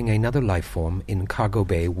detecting another life form in Cargo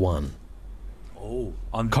Bay 1. Oh,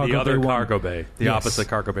 on Cargo the other Bay 1. cargo bay. The Yes. opposite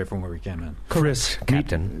cargo bay from where we came in. Friss,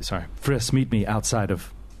 Captain. Friss, meet me outside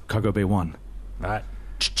of Cargo Bay 1. Right.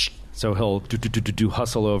 So he'll do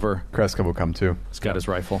hustle over. Kreska will come too. He's got his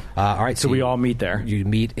rifle. All right, So we all meet there. You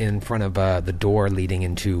meet in front of the door leading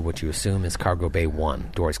into what you assume is Cargo Bay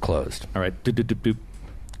 1. Door is closed. All right. Doop.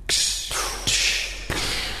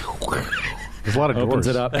 There's a lot of doors. Opens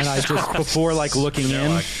it up, and I just before looking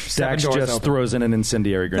in, Dax doors just open. throws in an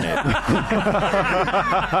incendiary grenade. Open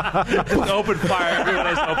fire. Everyone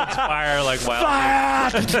else opens fire like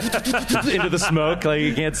wild. Into the smoke, like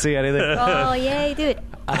you can't see anything. Oh, yay, do it.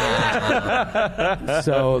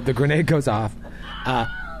 So the grenade goes off.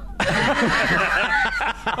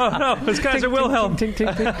 Oh no, those guys are Wilhelm. Ting,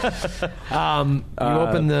 ting, ting. You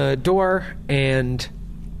open the door and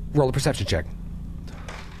roll a perception check.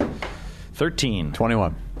 13.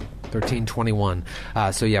 21. 1321.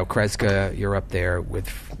 So yeah, Kreska, you're up there with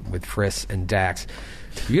Friss and Dax.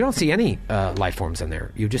 You don't see any life forms in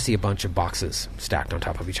there. You just see a bunch of boxes stacked on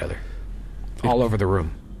top of each other, all over the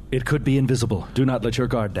room. It could be invisible. Do not let your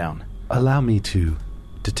guard down. Allow me to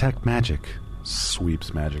detect magic.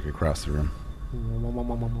 Sweeps magic across the room.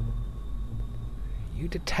 You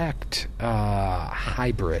detect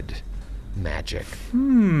hybrid magic.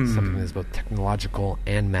 Something that's both technological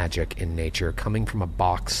and magic in nature, coming from a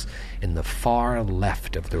box in the far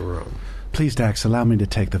left of the room. Please, Dax, allow me to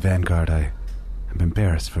take the vanguard. I am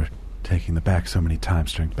embarrassed for taking the back so many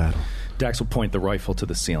times during battle. Dax will point the rifle to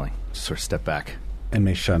the ceiling. Just sort of step back. And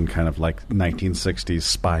Mei Shun kind of like 1960s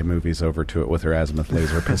spy movies over to it with her azimuth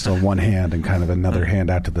laser pistol in one hand and kind of another hand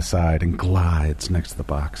out to the side and glides next to the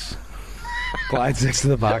box. Glides next to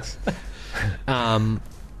the box.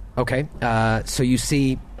 Okay, so you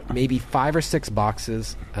see maybe 5 or 6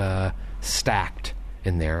 boxes stacked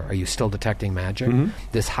in there. Are you still detecting magic?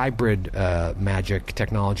 This hybrid magic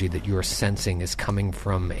technology that you're sensing is coming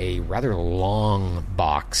from a rather long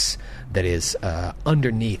box that is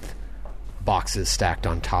underneath boxes stacked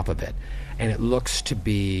on top of it. And it looks to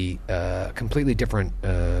be completely different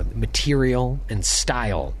material and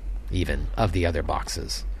style, even, of the other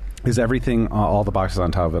boxes. Is everything, all the boxes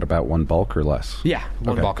on top of it, about one bulk or less? Yeah,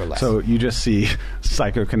 one bulk or less. So you just see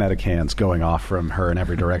psychokinetic hands going off from her in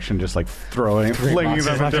every direction, just like flinging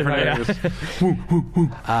them in different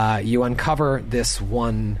areas. You uncover this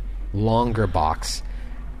one longer box,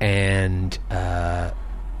 and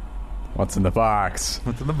What's in the box?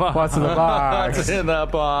 What's in the box? What's in the box? in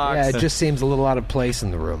that box? yeah, it just seems a little out of place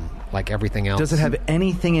in the room, like everything else. Does it have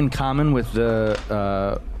anything in common with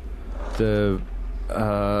the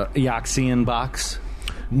Eoxian box?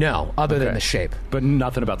 No, other than the shape. But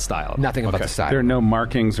nothing about style. Nothing about the style. There are no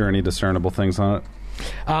markings or any discernible things on it.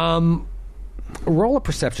 Roll a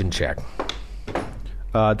perception check.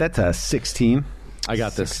 That's a 16. I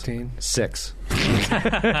got 16. this. 6.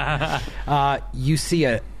 You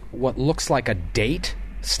see what looks like a date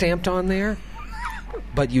stamped on there,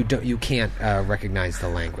 but you can't recognize the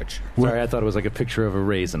language. Sorry, I thought it was like a picture of a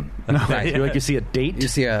raisin. Right. You see a date? You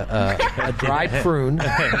see a dried prune.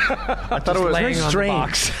 I thought it was laying on the strange.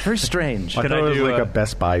 box. Very strange. I thought it was do like a- a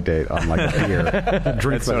Best Buy date on like a beer.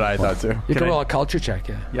 That's what I thought too. You can roll a culture check,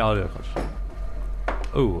 yeah. Yeah, I'll do a question.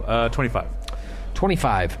 Ooh, 25.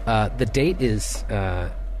 25. The date is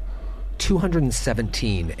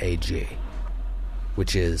 217 AG,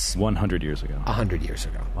 which is 100 years ago. 100 years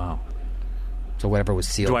ago. Wow. So whatever was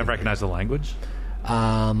sealed. Do I in recognize the language?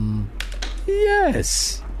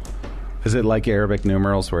 Yes. Is it like Arabic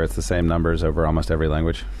numerals where it's the same numbers over almost every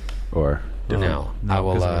language? Or No, I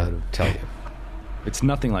will 'cause I would've- tell you. It's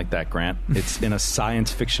nothing like that, Grant. It's in a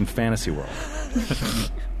science fiction fantasy world.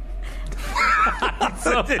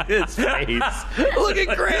 Look at his face. Look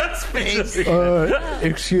at Grant's face.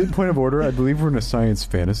 Excuse, point of order. I believe we're in a science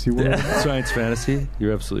fantasy world. Science fantasy?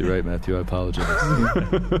 You're absolutely right, Matthew. I apologize.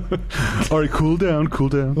 all right, cool down.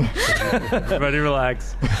 Everybody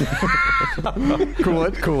relax.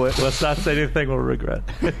 Cool it. Let's not say anything we'll regret.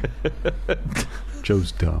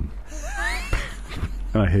 Joe's dumb.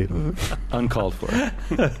 I hate him. Uncalled for.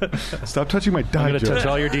 Stop touching my I'm die, going to Joe. touch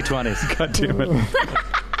all your D20s. God damn it.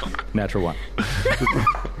 Natural 1.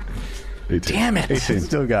 18. Damn it. 18.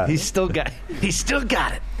 Still got it. He's still got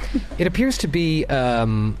it. It appears to be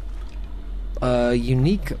a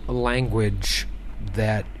unique language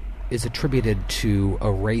that is attributed to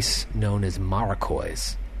a race known as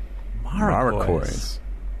Marakois. Marakois.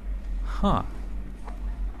 Huh.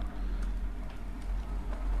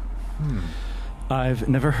 I've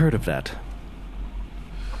never heard of that.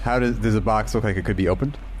 How does the box look like it could be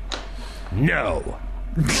opened? No.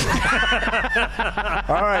 All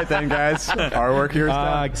right then, guys. Our work here is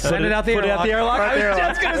done. Send it out the Put it out the airlock. Out the I was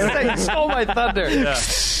airlock. just going to say, you stole my thunder.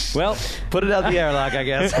 Well, put it out the airlock, I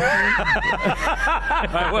guess.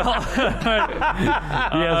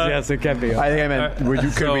 Yes, it can be. I think I meant,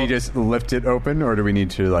 could we just lift it open, or do we need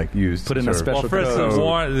to like use Put in a sort of- special Well, first code. and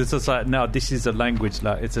foremost, it's just like, no, this is a language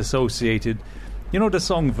that it's associated. You know the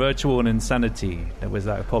song "Virtual and Insanity" that was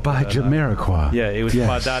that popular. By Jamiroquai. Yeah, it was Yes,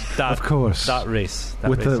 by that. of course. That race. That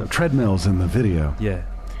With race the treadmills in the video. yeah.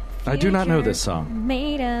 I do not know this song.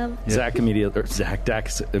 Made of. Dax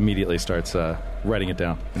immediately starts writing it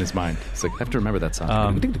down in his mind. He's like, I have to remember that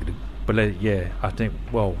song. But yeah, I think,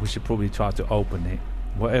 well, we should probably try to open it.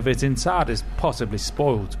 Whatever it's inside is possibly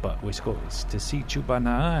spoiled, but we got to see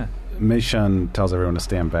Chubana. Mei-Shun tells everyone to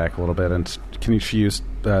stand back a little bit, and can you use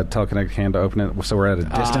telekinetic hand to open it so we're at a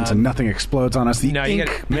distance and nothing explodes on us? The No, you ink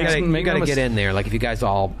got to get in there. Like if you guys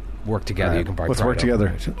all work together, you can probably. Let's work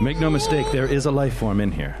together. Make no mistake, there is a life form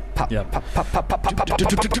in here.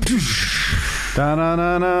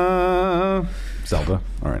 Da-na-na-na. Zelda.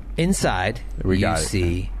 All right. Inside, We you got it.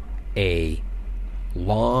 see a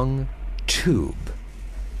long tube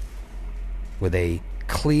with a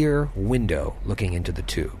clear window looking into the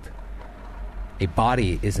tube. A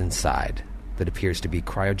body is inside that appears to be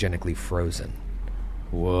cryogenically frozen.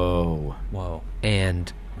 Whoa. Whoa.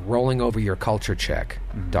 And rolling over your culture check,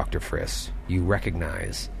 Dr. Friss, you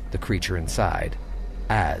recognize the creature inside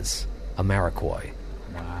as a Marakois.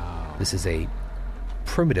 Wow. This is a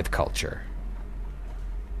primitive culture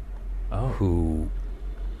who,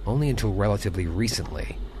 only until relatively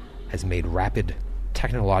recently, has made rapid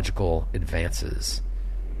technological advances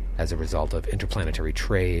as a result of interplanetary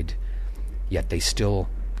trade, yet they still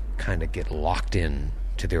kind of get locked in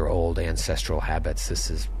to their old ancestral habits. This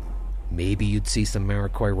is, maybe you'd see some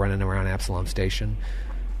Marakois running around Absalom Station,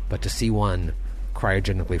 but to see one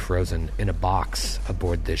cryogenically frozen in a box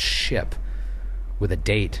aboard this ship with a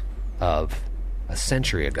date of a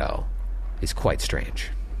century ago is quite strange.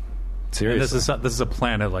 And this is a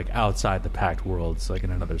planet like outside the Pact worlds, like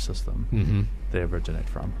in another system they originate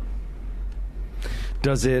from.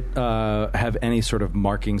 Does it have any sort of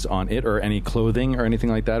markings on it or any clothing or anything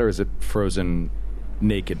like that, or is it frozen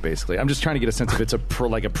naked, basically? I'm just trying to get a sense if it's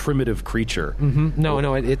like a primitive creature. No,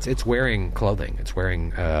 it's wearing clothing. It's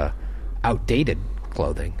wearing outdated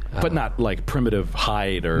clothing. But not like primitive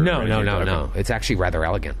hide or... No. anything. Okay. It's actually rather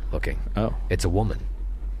elegant looking. Oh. It's a woman.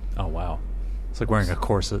 Oh wow, it's like wearing a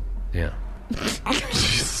corset. Yeah.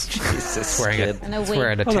 It's wearing And a it's wig.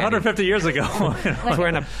 wearing a That was teddy. 150 years ago. It's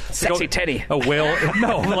wearing a sexy teddy. A whale,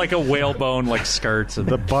 no, like a whalebone, like skirts. And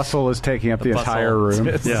The bustle is taking up the bustle. entire room.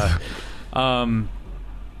 Yeah.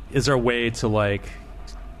 Is there a way to like?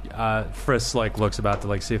 Friss like looks about to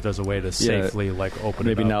like see if there's a way to safely like open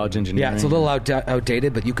Maybe it up. knowledge engineering. Yeah, it's a little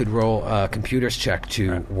outdated, but you could roll a computer's check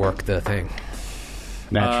to work the thing.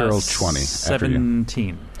 Natural 20. After you.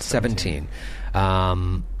 17. 17.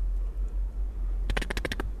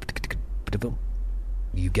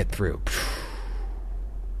 You get through,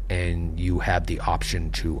 and you have the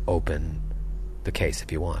option to open the case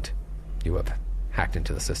if you want. You have hacked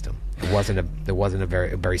into the system. It wasn't a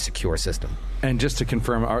very secure system. And just to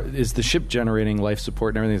confirm, is the ship generating life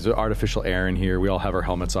support and everything? Is there artificial air in here? We all have our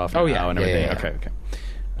helmets off Oh, now yeah. and Yeah, everything. yeah,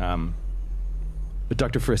 yeah. Okay. But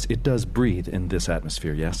Dr. Friss, it does breathe in this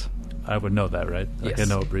atmosphere, yes? I would know that, right? Like, Yes. I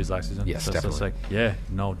know it breathes oxygen. Yes, So it's just definitely. like, yeah,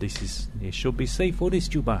 no, it should be safe for this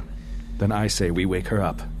Juba. Then I say we wake her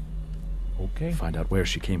up, Okay. find out where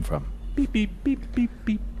she came from. Beep beep beep beep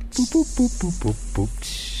beep. Boop boop boop boop boop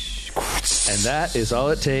boop. And that is all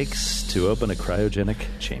it takes to open a cryogenic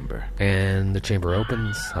chamber. And the chamber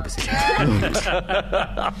opens, obviously.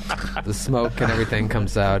 The smoke and everything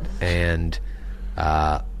comes out, and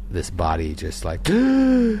this body just like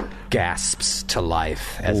gasps to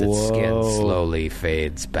life as its skin slowly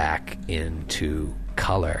fades back into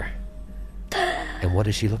color. And what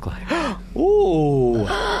does she look like? Ooh!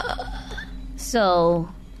 So,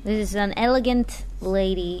 this is an elegant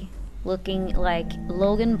lady looking like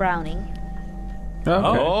Logan Browning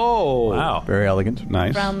Oh! Wow. Very elegant.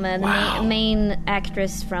 Nice. from the main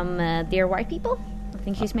actress from Dear White People. I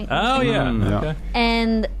think she's made. Oh yeah. Yeah. Okay.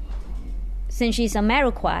 And since she's a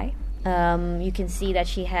Marakois, you can see that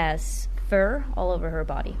she has fur all over her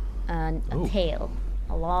body and a tail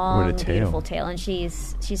long, What a tail. beautiful tail, and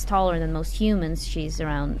she's taller than most humans. She's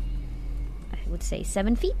around, I would say,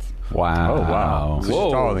 7 feet. Wow. Oh, wow. So she's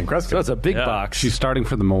taller than Kreska. So it's a big box. She's starting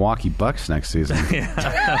for the Milwaukee Bucks next season.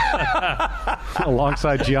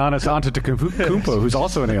 Alongside Giannis Antetokounmpo, who's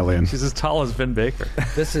also an alien. She's as tall as Vin Baker.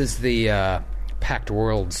 This is the Pact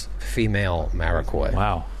World's female Marikoi.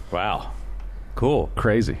 Wow. Cool.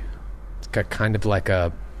 Crazy. It's got kind of like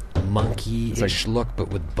a monkey-ish look,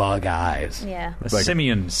 but with bug eyes. Yeah. A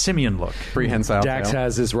simian look. Prehensile Dax tail.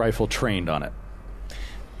 has his rifle trained on it.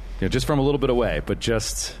 Just from a little bit away, but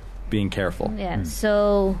just being careful. Yeah.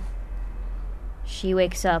 So she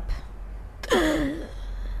wakes up, and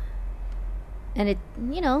it's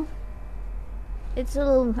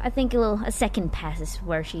a second passes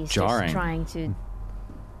where she's Jarring. just trying to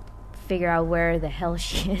figure out where the hell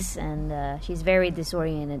she is, and she's very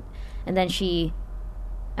disoriented. And then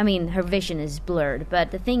her vision is blurred.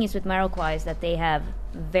 But the thing is with Marikoi is that they have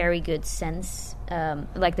very good sense,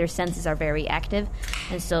 their senses are very active,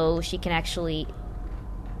 and so she can actually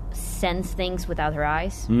sense things without her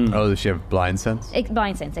eyes. Oh, does she have blind sense?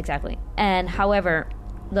 Blind sense, exactly. And however,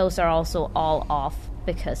 those are also all off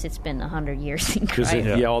because it's been 100 years in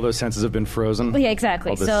Cryo. All those senses have been frozen. Yeah, exactly.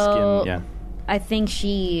 All the So skin, I think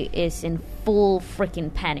she is in full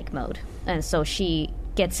freaking panic mode, and so she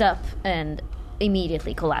gets up and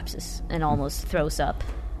immediately collapses and almost throws up,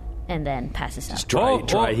 and then passes out.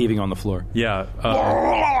 Dry heaving on the floor. Yeah.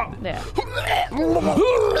 Yeah.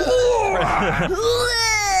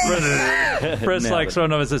 Chris, like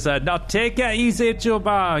one of us has said, now take it easy,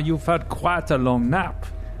 Juba. You've had quite a long nap.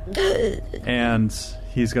 And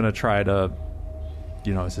he's going to try to,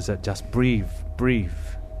 as I said, just breathe.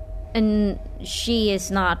 And she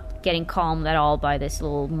is not getting calmed at all by this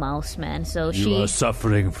little mouse man. So You are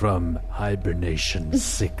suffering from hibernation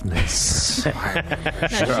sickness.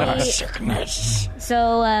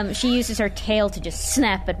 So she uses her tail to just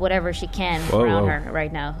snap at whatever she can around her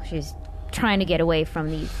right now. She's trying to get away from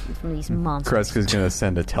these monsters. Kreska's going to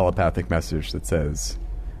send a telepathic message that says,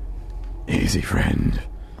 Easy, friend.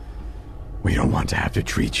 We don't want to have to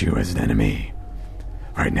treat you as an enemy.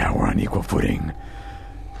 Right now we're on equal footing.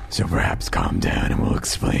 So perhaps calm down and we'll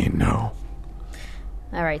explain, no?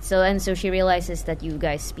 All right, so she realizes that you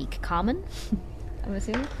guys speak common, I'm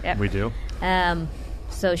assuming? Yeah. We do.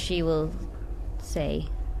 So she will say,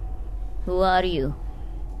 Who are you?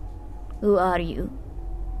 Who are you?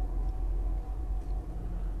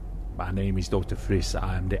 My name is Dr. Friss.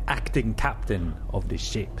 I am the acting captain of the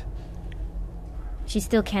ship. She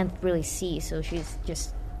still can't really see, so she's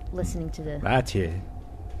just listening to the... Right here.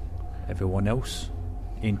 Everyone else?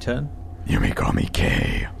 Intern? You may call me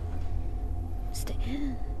Kay.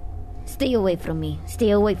 Stay away from me.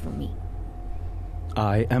 Stay away from me.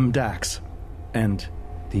 I am Dax, and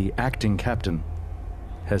the acting captain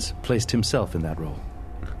has placed himself in that role.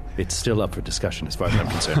 It's still up for discussion as far as I'm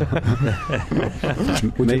concerned.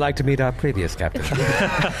 Would you like to meet our previous captain?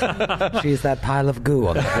 She's that pile of goo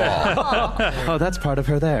on the wall. Oh, that's part of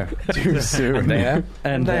her there. too soon. And there.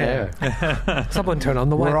 And there. Someone turn on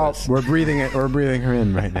the wipers. We're breathing her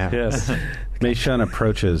in right now. Yes. Mei Shun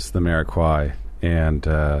approaches the Marikoi and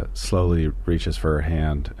slowly reaches for her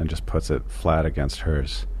hand and just puts it flat against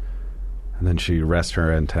hers. And then she rests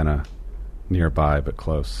her antenna nearby but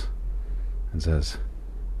close and says,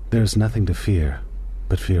 "There's nothing to fear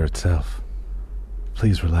but fear itself.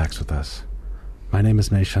 Please relax with us. My name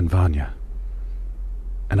is Mei Shun Vanya,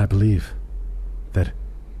 and I believe that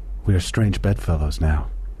we are strange bedfellows now.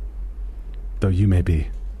 Though you may be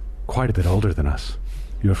quite a bit older than us,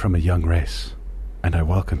 you are from a young race, and I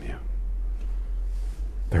welcome you."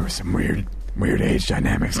 There was some weird age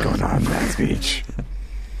dynamics going on in that speech.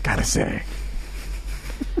 Gotta say.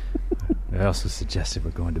 I also suggested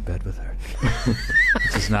we're going to bed with her.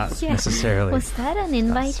 Which is not necessarily... Was that an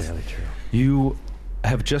invite? necessarily true. You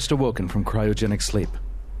have just awoken from cryogenic sleep.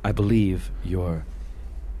 I believe your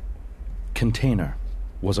container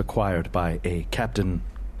was acquired by a Captain...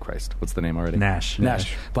 Christ, what's the name already? Nash.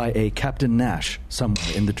 By a Captain Nash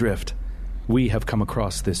somewhere in the drift. We have come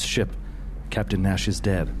across this ship. Captain Nash is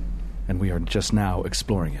dead, and we are just now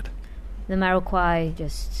exploring it. The Marikoi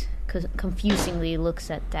just confusingly looks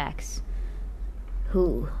at Dax.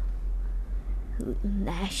 Who?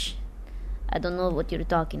 Nash? I don't know what you're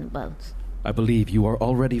talking about. I believe you are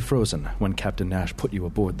already frozen when Captain Nash put you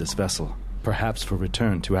aboard this vessel, perhaps for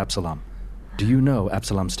return to Absalom. Do you know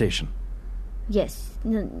Absalom Station? Yes,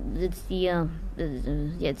 it's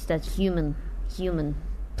it's that human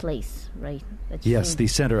place, right? That's Yes, the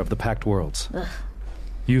center of the Pact Worlds. Ugh.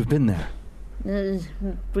 You've been there.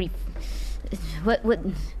 Brief.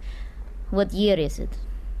 What year is it?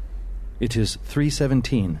 It is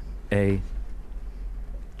 317 A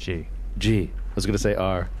G. G. I was going to say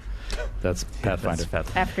R. That's Pathfinder.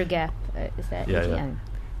 After gap, is that? Yeah, yeah.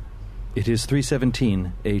 It is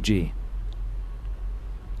 317 AG.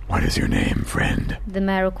 What is your name, friend? The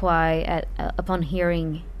Maroquai, upon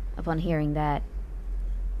hearing that,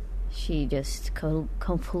 she just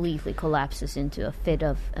completely collapses into a fit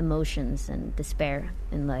of emotions and despair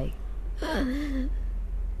and like,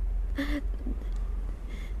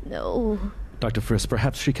 no. Dr. Frisk,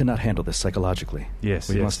 perhaps she cannot handle this psychologically. Yes,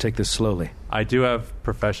 We yes. must take this slowly. I do have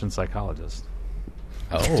profession psychologist.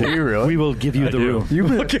 Oh, do you really? We will give you I the do. room.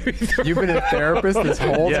 You've been a therapist this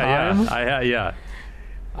whole time? Yeah.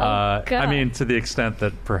 God. I mean, to the extent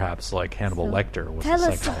that perhaps like Hannibal Lecter was tell a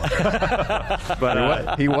us- psychologist.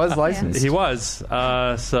 But He was licensed. he was.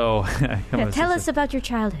 So Tell us about your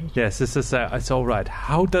childhood. Yes, it's all right.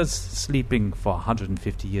 How does sleeping for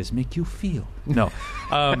 150 years make you feel? No.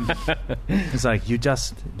 It's like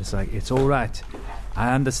it's all right.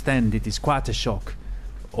 I understand it is quite a shock.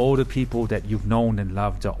 All the people that you've known and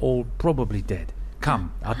loved are all probably dead.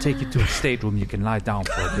 Come, I'll take you to a stateroom. You can lie down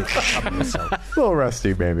for a bit. Cover yourself. A little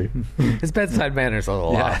rusty, maybe. His bedside manner's a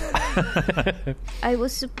little off. I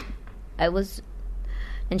was,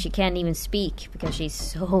 and she can't even speak because she's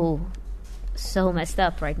so messed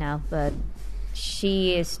up right now. But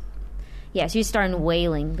she's starting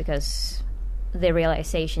wailing because the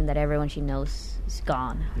realization that everyone she knows is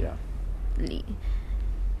gone. Yeah.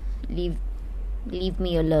 Leave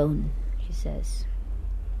me alone, she says.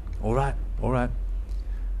 All right.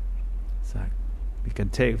 It's like, we can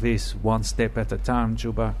take this one step at a time,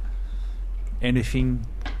 Juba. Anything.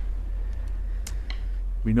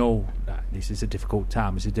 We know that this is a difficult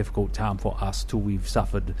time. It's a difficult time for us too. We've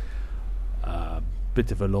suffered a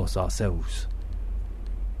bit of a loss ourselves.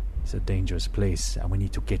 It's a dangerous place, and we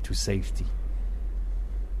need to get to safety.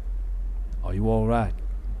 Are you all right?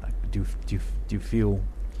 Like, do you feel?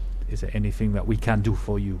 Is there anything that we can do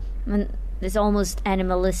for you? This almost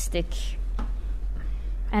animalistic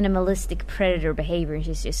predator behavior. And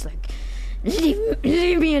she's just like,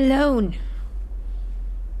 leave me alone.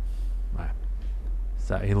 Right.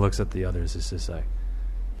 So he looks at the others. It's just like,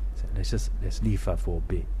 let's leave her for a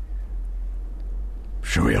bit.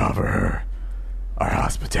 Should we offer her our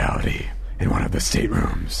hospitality in one of the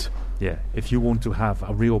staterooms? Yeah, if you want to have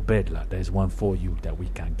a real bed, like there's one for you that we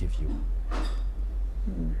can give you.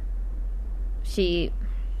 She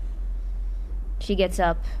gets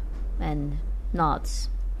up and nods.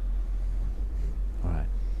 All right.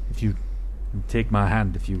 If you take my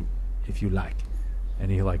hand, if you like, and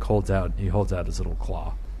he holds out his little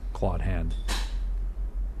clawed hand.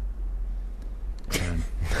 And,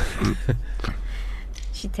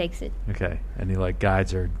 She takes it. okay, and he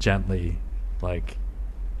guides her gently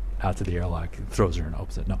out to the airlock, throws her and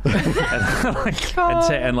opens it. No,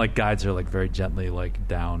 and guides her very gently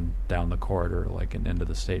down the corridor and into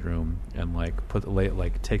the stateroom, and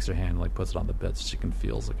takes her hand and puts it on the bed so she can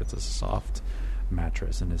feel it's a soft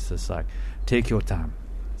mattress, and it's just take your time.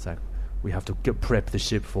 It's we have to prep the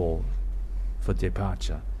ship for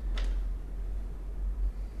departure.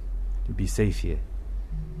 To be safe here,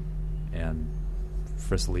 and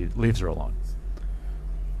Frisk leaves her alone.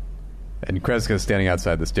 And Kreska's standing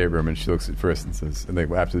outside the stateroom, and she looks at Frisk and says, and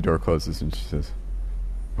then after the door closes, and she says,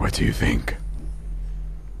 What do you think?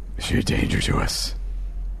 Is she a danger to us?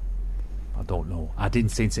 I don't know. I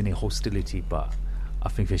didn't sense any hostility, but I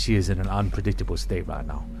think that she is in an unpredictable state right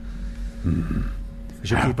now. Mm-hmm. We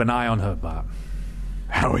should keep an eye on her, but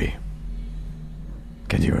Howie,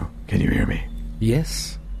 can you hear me?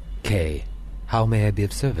 Yes, Kay. How may I be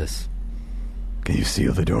of service? Can you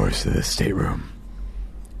seal the doors to this stateroom?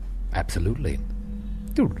 Absolutely.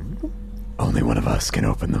 Only one of us can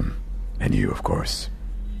open them, and you, of course.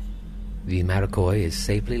 The Marakoi is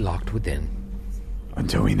safely locked within.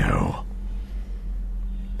 Until we know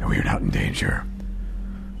that we are not in danger,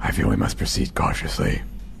 I feel we must proceed cautiously.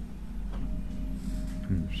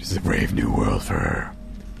 This is a brave new world for her,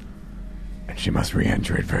 and she must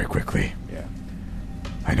re-enter it very quickly. yeah,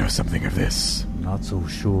 I know something of this. I'm not so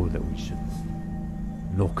sure that we should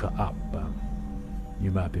lock her up. But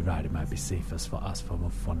you might be right. It might be safest for us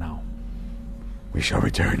for now. We shall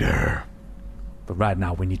return to her. But right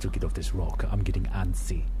now, we need to get off this rock. I'm getting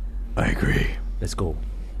antsy. I agree. Let's go.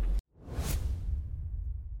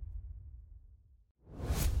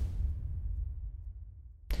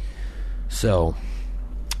 So,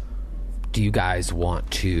 do you guys want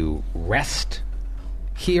to rest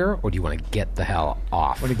here, or do you want to get the hell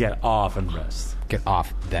off? I want to get off and rest. Get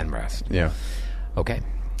off, then rest. Yeah. Okay.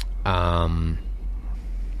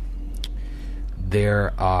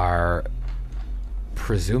 There are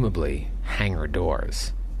presumably hangar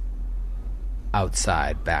doors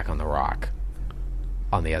outside, back on the rock,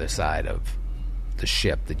 on the other side of the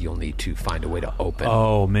ship that you'll need to find a way to open.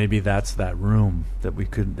 Oh, maybe that's that room that we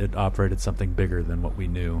couldn't. It operated something bigger than what we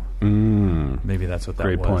knew. Maybe that's what that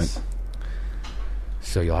Great was. point.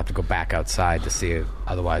 So you'll have to go back outside to see if,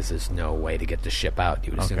 otherwise there's no way to get the ship out.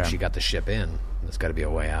 You would assume Okay. she got the ship in. There's got to be a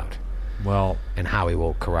way out. Well, And Howie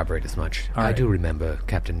will corroborate as much. All I right. do remember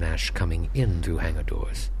Captain Nash coming in through hangar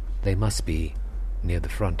doors. They must be near the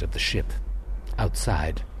front of the ship,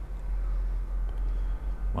 outside.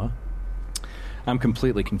 what? I'm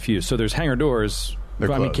completely confused. So there's hangar doors. They're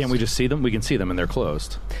I mean, closed. can't we just see them? We can see them, and they're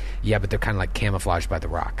closed. Yeah, but they're kind of like camouflaged by the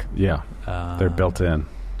rock. Yeah, they're built in.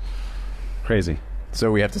 Crazy.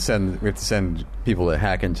 So we have to send people to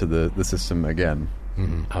hack into the system again.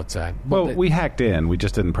 Outside. Well, we hacked in. We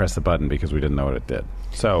just didn't press the button because we didn't know what it did.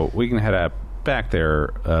 So we can head up back there.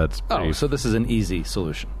 It's pretty, Oh, so this is an easy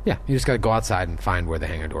solution. Yeah, you just got to go outside and find where the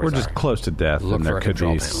hangar doors we're are. just close to death, Look and for there a could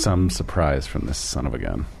control be panel. some surprise from this son of a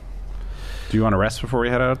gun. Do you want to rest before we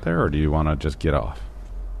head out there, or do you want to just get off?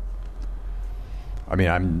 I mean,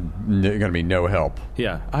 I'm going to be no help.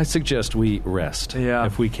 Yeah, I suggest we rest. Yeah.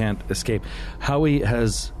 If we can't escape. Howie,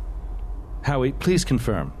 please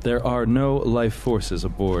confirm there are no life forces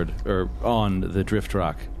aboard or on the Drift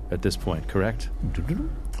Rock at this point, correct?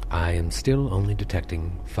 I am still only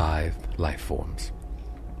detecting 5 life forms.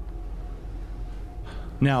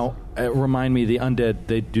 Now, remind me, the undead,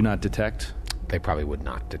 they do not detect? They probably would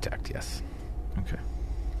not detect, yes. Okay.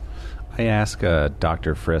 I ask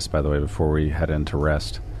Dr. Frisk, by the way, before we head in to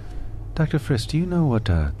rest. Dr. Frisk, do you know what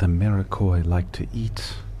the Marikoi like to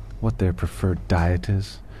eat? What their preferred diet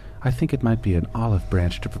is? I think it might be an olive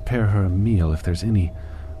branch to prepare her a meal if there's any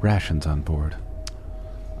rations on board.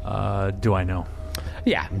 Do I know?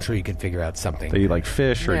 Yeah, I'm sure you could figure out something. They eat like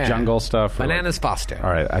fish or Yeah. jungle stuff. Or Bananas Foster.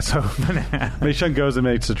 All right, so Mei Shun goes and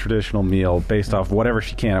makes a traditional meal based off whatever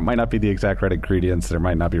she can. It might not be the exact right ingredients. There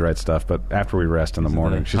might not be right stuff, but after we rest in the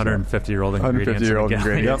morning, she's 150-year-old ingredients. 150-year-old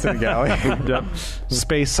ingredients in the galley. Yep.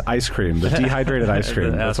 Space ice cream, the dehydrated ice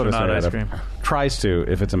cream. The That's what it's astronaut made ice out cream. of. Tries to,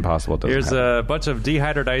 if it's impossible, it doesn't Here's happen. a bunch of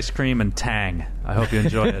dehydrated ice cream and Tang. I hope you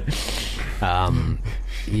enjoy it.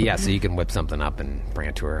 Yeah, so you can whip something up and bring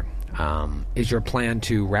it to her. Is your plan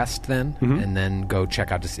to rest then, and then go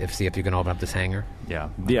check out to see if you can open up this hangar? Yeah.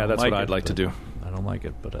 Yeah, I don't that's what like I'd it, like to but- do. I don't like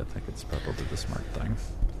it, but I think it's probably the smart thing.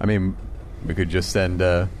 I mean, we could just send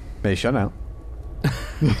Mei Shun out.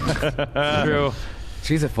 True.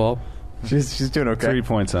 She's at full. She's doing okay. 3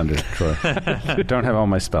 points under, Troy. Don't have all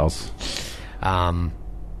my spells.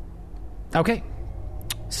 Okay.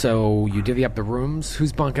 So you divvy up the rooms.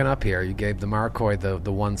 Who's bunking up here? You gave the Marikoi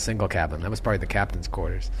the one single cabin. That was probably the captain's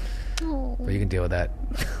quarters. But you can deal with that.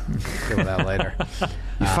 Deal with that later.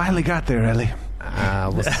 You finally got there, Ellie.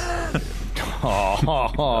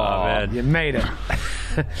 Oh, man. You made it.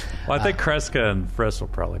 Well, I think Kreska and Frisk will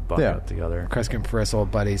probably bunk Yeah. up together. Kreska and Frisk, old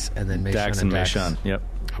buddies, and then Mei Dax Shun and Mei Dax. Shun. Yep.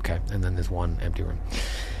 Okay, and then there's one empty room.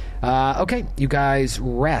 Okay, you guys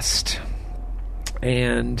rest.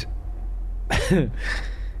 And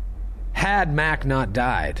had Mac not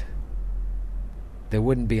died, there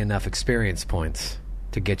wouldn't be enough experience points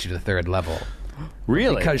to get you to 3rd level.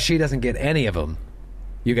 Really? Because she doesn't get any of them,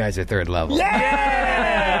 you guys are 3rd level.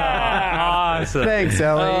 Awesome. Thanks,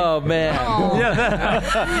 Ellie. Oh, man.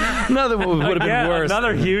 Another one would have been Yeah, worse.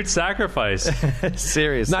 another huge sacrifice.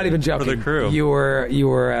 Seriously. Not even joking. For the crew. You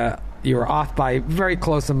were off by a very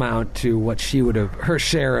close amount to what she would have, her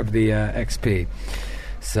share of the XP.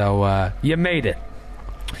 So you made it.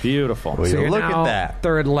 Beautiful. Well, So you're look now at that.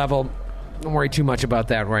 3rd level. Don't worry too much about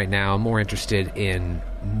that right now. I'm more interested in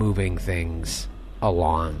moving things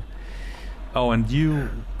along. Oh, and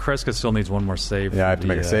Kreska still needs one more save. Yeah, I for have to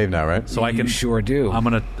the, make a save now, right? So I You can sure do. I'm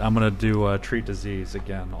gonna do treat disease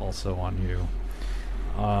again, also on you.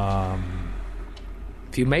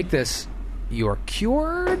 If you make this, you're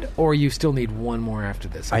cured, or you still need one more after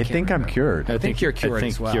this. I can't think I'm remember. cured. I think you're cured I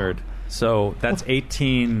think as well. cured. So that's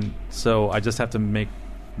 18. So I just have to meet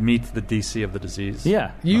the DC of the disease.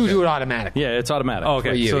 Yeah. You do it automatically. Yeah, it's automatic. Oh, okay.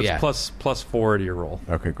 For you, so it's yeah. plus 4 to your roll.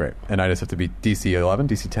 Okay, great. And I just have to be DC 11,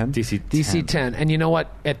 DC 10? DC 10. And you know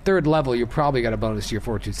what? At 3rd level, you probably got a bonus to your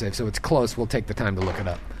fortitude save, so it's close. We'll take the time to look it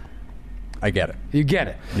up. I get it. You get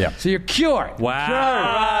it. Yeah. So you're cured.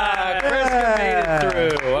 Wow. Kreska made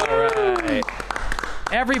it through. All right.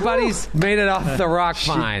 Everybody's made it off the rock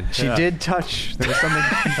fine. She did touch. There was something.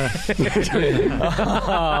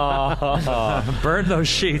 Burn those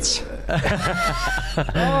sheets.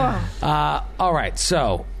 All right,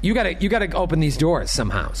 so you gotta open these doors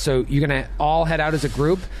somehow. So you're gonna all head out as a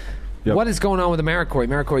group. Yep. What is going on with Americoy?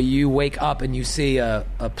 Americoy, you wake up and you see a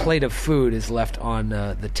plate of food is left on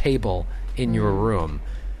the table in your room.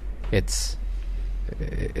 It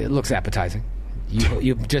looks appetizing.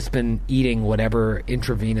 You've just been eating whatever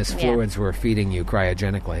intravenous fluids were feeding you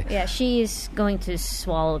cryogenically. Yeah, she is going to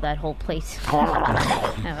swallow that whole plate.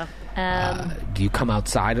 Do you come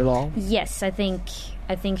outside at all? Yes, I think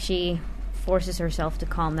she forces herself to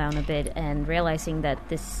calm down a bit and realizing that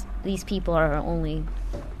these people are her only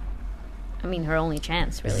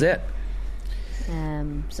chance, really. Is it?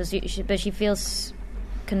 So but she feels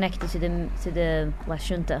connected to the La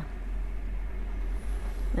Junta,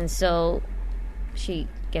 and so she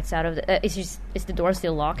gets out of the. Is the door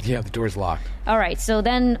still locked? Yeah, the door's locked. All right, so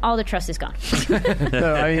then all the trust is gone.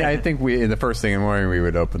 No, I think the first thing in the morning we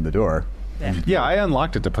would open the door. Yeah, I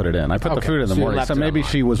unlocked it to put it in. I put the Okay, food in the so you morning, left so it maybe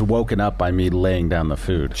unlocked. she was woken up by me laying down the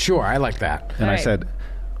food. Sure, I like that. And I Right. said,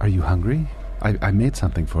 "Are you hungry? I made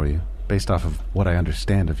something for you, based off of what I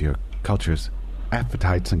understand of your culture's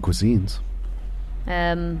appetites and cuisines."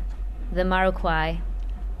 The Maroquai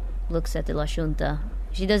looks at the La Junta.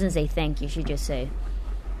 She doesn't say thank you. She just say,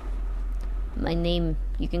 "My name.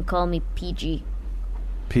 You can call me PG.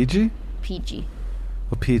 PG? PG.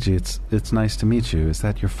 Well, PG, it's nice to meet you. Is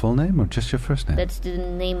that your full name or just your first name? That's the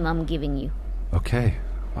name I'm giving you." Okay.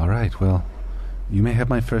 All right. Well, you may have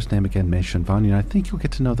my first name again, Mei Shunvan, and I think you'll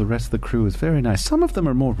get to know the rest of the crew is very nice. Some of them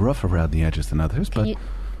are more rough around the edges than others, but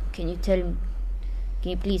Can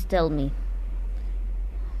you please tell me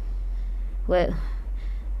why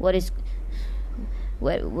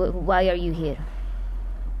are you here?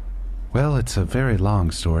 well, it's a very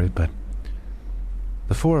long story, but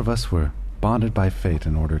the four of us were bonded by fate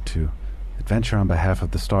in order to adventure on behalf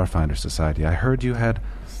of the Starfinder Society. I heard you had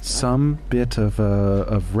some bit of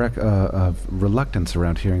reluctance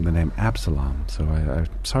around hearing the name Absalom, so I'm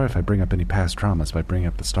sorry if I bring up any past traumas by bringing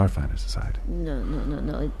up the Starfinder Society.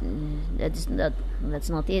 No. That's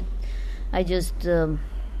not it. I just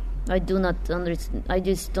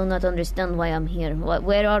do not understand why I'm here.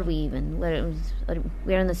 Where are we even? We're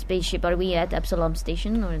in a spaceship. Are we at Absalom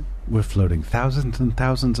Station or? We're floating thousands and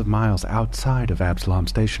thousands of miles outside of Absalom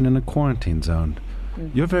Station in a quarantine zone.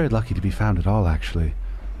 You're very lucky to be found at all, actually.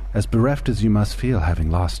 As bereft as you must feel having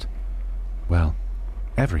lost, well,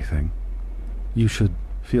 everything, you should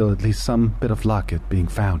feel at least some bit of luck at being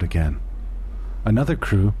found again. Another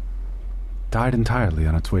crew died entirely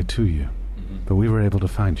on its way to you, but we were able to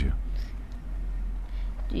find you.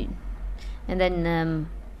 And then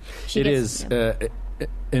she It gets, is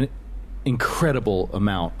an incredible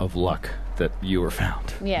amount of luck that you were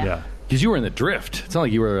found. yeah. Because you were in the drift. It's not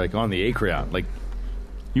like you were like on the Acreon. Like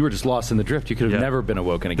you were just lost in the drift. You could have never been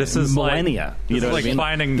awoken again. This is millennia. This is what like I mean?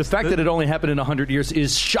 finding the fact that it only happened in 100 years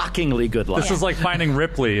is shockingly good luck. This is like finding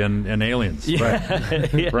Ripley in Aliens. Right.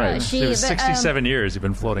 Right. It was 67 years you've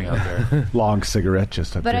been floating out there. Long cigarette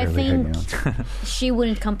just up But I barely hanging think on. she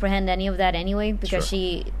wouldn't comprehend any of that anyway because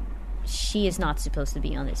she is not supposed to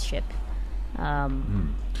be on this ship.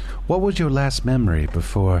 What was your last memory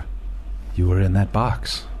before you were in that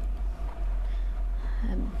box?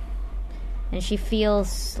 And she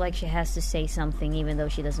feels like she has to say something even though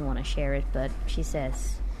she doesn't want to share it, but she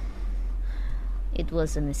says, "It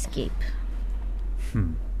was an escape."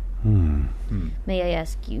 May I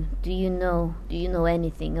ask you, do you know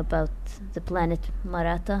anything about the planet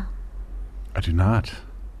Marata? I do not.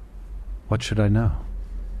 What should I know?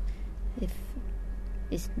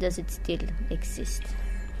 Does it still exist?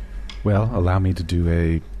 Well, allow me to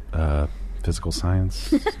do a physical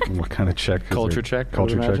science. What kind of check? Culture check, I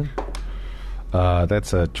Culture would check. imagine.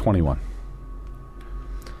 That's a 21.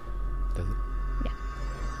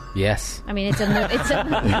 Yes. I mean, it's a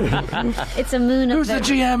it's a moon. Who's the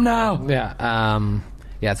GM now? Yeah.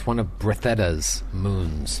 It's one of Brethetta's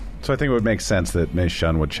moons. So I think it would make sense that Mei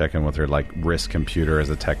Shun would check in with her risk computer as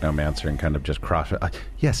a technomancer and kind of just cross it.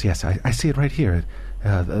 Yes, I see it right here.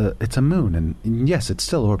 It's a moon, and yes, it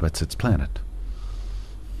still orbits its planet.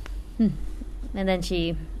 And then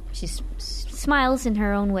she smiles in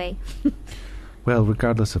her own way. Well,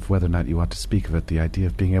 regardless of whether or not you want to speak of it, the idea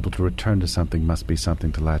of being able to return to something must be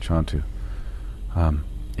something to latch onto.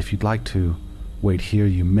 If you'd like to wait here,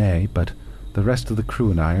 you may, but the rest of the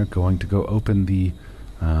crew and I are going to go open the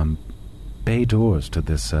bay doors to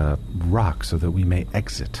this rock so that we may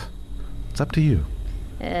exit. It's up to you.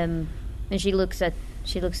 And she looks at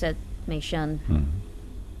Mei Shun.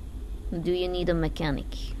 Do you need a mechanic?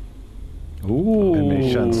 Ooh. And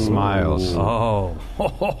Mei Shun smiles. Oh.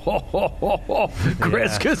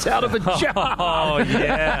 Chris gets out of a job. Oh,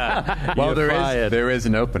 yeah. Well, there is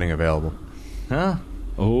an opening available. Huh?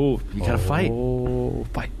 Oh, you gotta fight. Oh,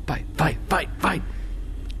 fight.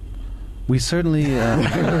 We certainly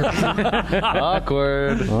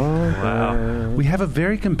Awkward. Wow. we have a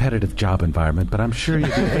very competitive job environment, but I'm sure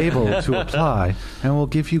you'll be able to apply, and we'll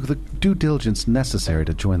give you the due diligence necessary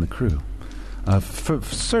to join the crew.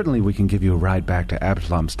 Certainly, we can give you a ride back to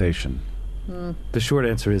Absalom Station. The short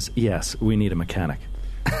answer is yes, we need a mechanic.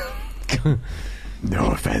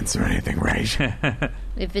 No offense or anything, right?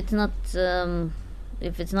 If it's not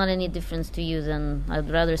any difference to you, then I'd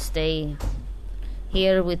rather stay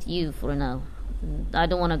here with you for now. I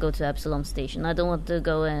don't want to go to Absalom Station. I don't want to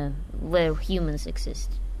go where humans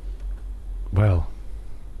exist. Well,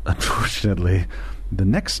 unfortunately, the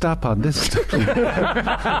next stop on this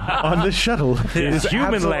on this shuttle is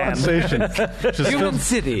Human Absalom Land. Station. Human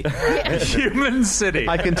City. Human City.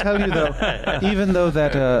 I can tell you, though, even though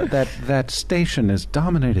that station is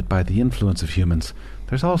dominated by the influence of humans,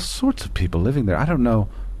 there's all sorts of people living there. I don't know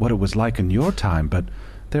what it was like in your time, but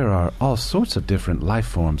there are all sorts of different life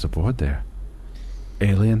forms aboard there.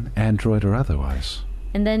 Alien, android, or otherwise.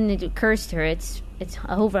 And then it occurs to her, it's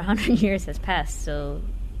over 100 years has passed, so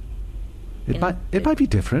It might be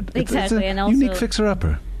different. Exactly, it's a and also- unique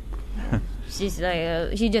fixer-upper. she's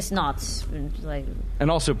like she just nods, like And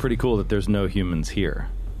also pretty cool that there's no humans here.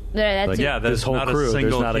 that's Like, it. Yeah, this there's whole not a crew, there's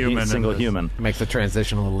single not a human in single this. human. Makes the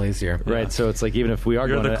transition a little easier. Right, so it's like even if we are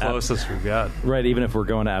You're going the to closest we've got. right, even if we're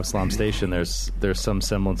going to Absalom Station, there's some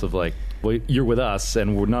semblance of like, well, you're with us,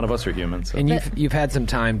 and none of us are humans. So. And you've had some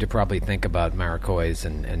time to probably think about Maracois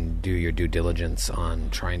and do your due diligence on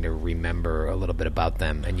trying to remember a little bit about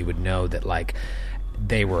them, and you would know that like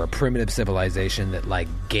they were a primitive civilization that like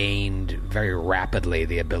gained very rapidly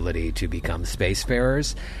the ability to become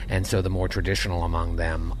spacefarers, and so the more traditional among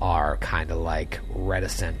them are kind of like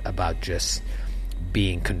reticent about just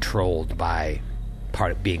being controlled by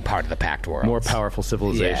being part of the Pact world. More powerful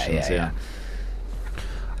civilizations, Yeah.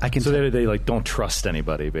 I can So they like don't trust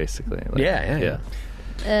anybody, basically. Like, Yeah.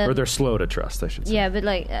 Or they're slow to trust, I should say. Yeah, but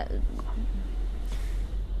like,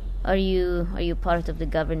 are you part of the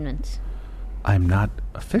government? I'm not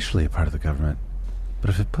officially a part of the government, but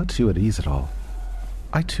if it puts you at ease at all,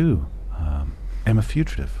 I too am a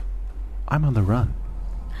fugitive. I'm on the run.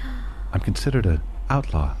 I'm considered an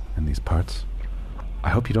outlaw in these parts. I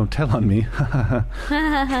hope you don't tell on me.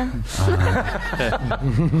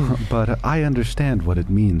 But I understand what it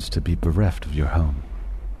means to be bereft of your home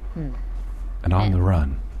and on the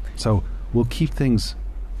run. So we'll keep things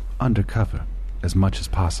undercover as much as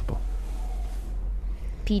possible.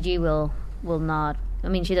 PG will not. I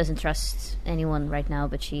mean, she doesn't trust anyone right now,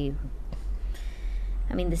 but she.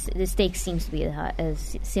 I mean, the stakes seems to be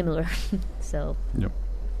similar, so. Yep.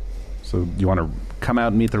 So you want to come out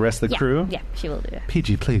and meet the rest of the crew? Yeah, she will do that.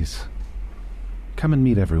 PG, please. Come and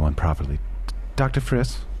meet everyone properly. Dr.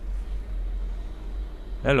 Friss?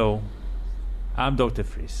 Hello, I'm Dr.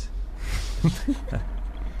 Friss.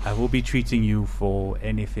 I will be treating you for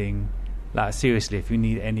anything. Like seriously, if you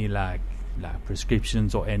need any like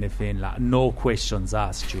prescriptions or anything, like no questions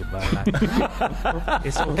asked you, but like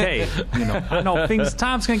it's okay. You know, I know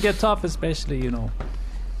times can get tough, especially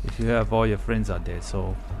if you have all your friends out there.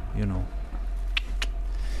 So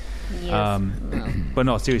Yes. but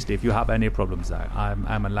no, seriously, if you have any problems,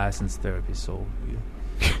 I'm a licensed therapist, so.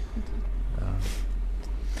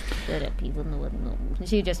 Good at people. No.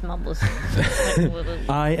 She just mumbles.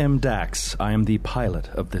 I am Dax. I am the pilot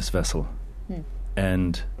of this vessel.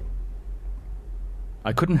 And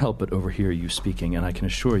I couldn't help but overhear you speaking, and I can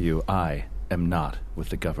assure you I am not with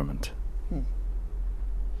the government. He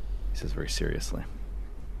says very seriously.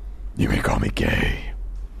 You may call me gay.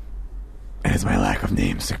 And as my lack of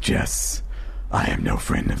name suggests, I am no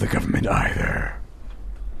friend of the government either.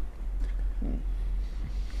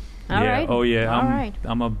 All right. Oh yeah. All right.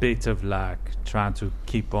 I'm a bit of like trying to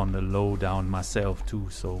keep on the low down myself too.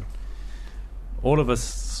 So all of us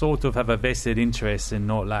sort of have a vested interest in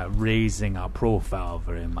not like raising our profile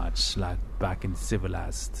very much, like back in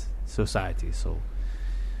civilized society. So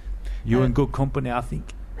you're in good company, I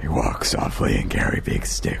think. We walk softly and carry big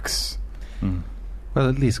sticks. Well,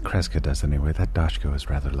 at least Kreska does anyway. That Dashko is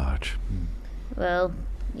rather large. Well,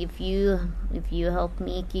 if you help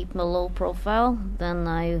me keep a low profile, then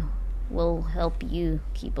I will help you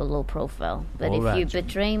keep a low profile. But All if right. you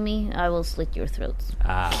betray me, I will slit your throats.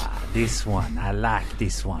 This one. I like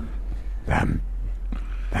this one.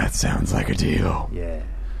 That sounds like a deal. Yeah.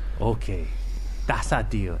 Okay. That's a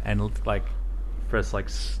deal. And like, first, like,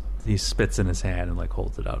 he spits in his hand and like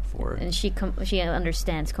holds it out for her. And she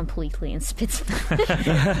understands completely and spits.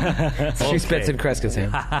 She spits in Kreska's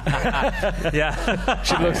hand. Yeah.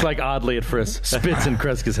 She looks like oddly at Friss. Spits in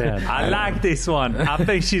Kreska's hand. I like this one. I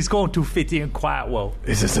think she's going to fit in quite well.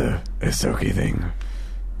 Is this a Soki thing?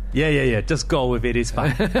 Yeah. Just go with it. It's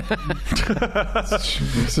fine.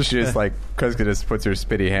 So she just like Kreska just puts her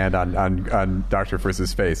spitty hand on Dr.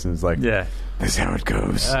 Friss's face and is like, Yeah. "This is how it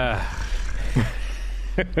goes."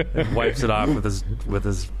 And wipes it off with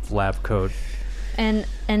his lab coat. And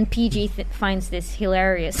PG finds this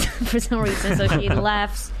hilarious for some reason, so she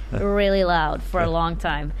laughs really loud for a long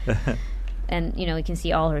time. And, you can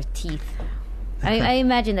see all her teeth. I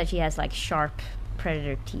imagine that she has, like, sharp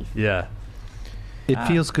predator teeth. Yeah. It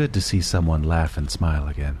feels good to see someone laugh and smile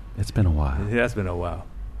again. It's been a while. It has been a while.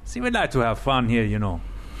 See, we like to have fun here,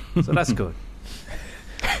 So that's good.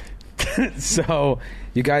 So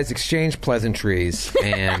you guys exchange pleasantries,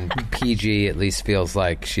 and PG at least feels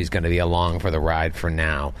like she's going to be along for the ride for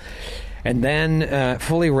now. And then,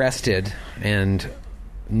 fully rested and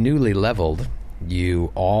newly leveled,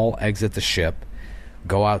 you all exit the ship,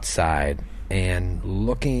 go outside, and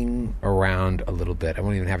looking around a little bit, I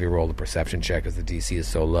won't even have you roll the perception check because the DC is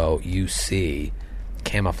so low, you see,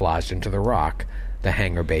 camouflaged into the rock, the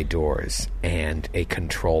hangar bay doors and a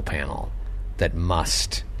control panel that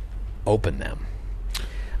must open them.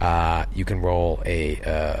 You can roll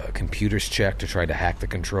a computers check to try to hack the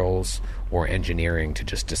controls, or engineering to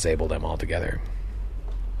just disable them altogether.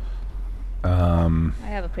 I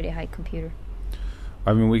have a pretty high computer.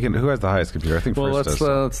 I mean, we can. Who has the highest computer? I think. Well, first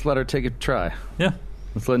let's let her take a try. Yeah.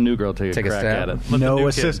 Let's let New Girl take a crack stab. at it. No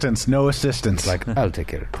assistance. No assistance. Like, I'll take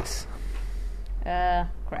care of this.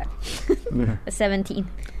 Crap. A 17.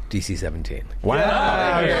 DC 17.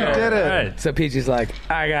 wow, she did it. Right. So PG's like,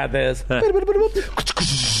 I got this.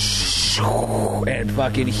 And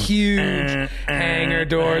fucking huge hangar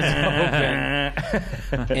doors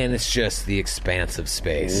open. And it's just the expanse of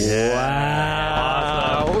space.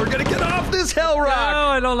 Wow. We're going to get off this hell rock. No,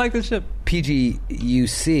 I don't like the ship. PG, you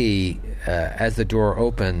see as the door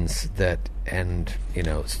opens that, and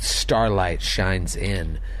starlight shines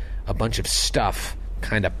in, a bunch of stuff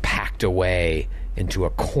kind of packed away into a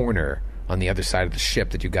corner on the other side of the ship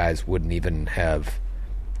that you guys wouldn't even have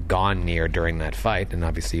gone near during that fight, and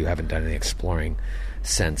obviously you haven't done any exploring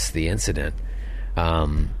since the incident.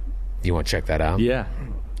 You want to check that out? Yeah.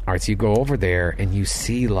 All right, so you go over there and you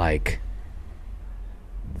see like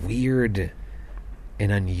weird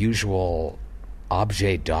and unusual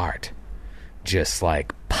objet d'art just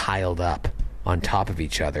like piled up on top of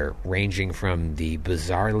each other, ranging from the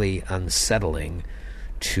bizarrely unsettling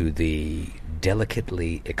to the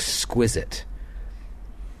delicately exquisite.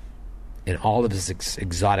 And all of this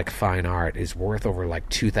exotic fine art is worth over like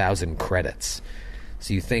 2,000 credits.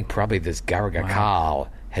 So you think probably this Gargakal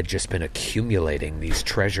had just been accumulating these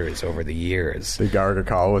treasures over the years. The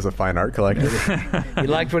Gargakal was a fine art collector. He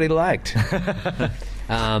liked what he liked.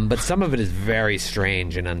 But some of it is very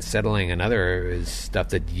strange and unsettling, and other is stuff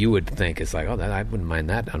that you would think is like, oh, I wouldn't mind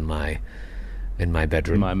that in my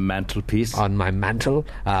bedroom. My mantelpiece. On my mantle.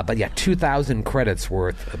 But yeah, 2,000 credits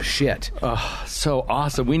worth of shit. Oh, so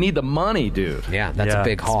awesome. We need the money, dude. Yeah, that's a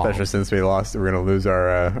big haul. Especially since we lost, we're going to lose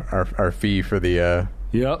our fee for the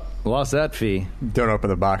Yep. Lost that fee. don't open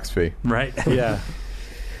the box fee. Right. Yeah.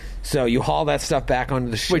 So you haul that stuff back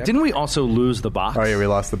onto the ship. Wait, didn't we also lose the box? Oh yeah, we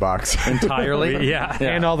lost the box entirely? Yeah.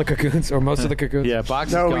 And all the cocoons, or most of the cocoons? Yeah,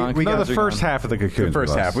 box No, is we- gone. we No, got the first half of the cocoon. The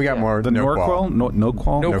first half. We got more. The no Norqual? qual. No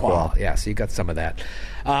qual? No No qual. qual. Yeah, so you got some of that.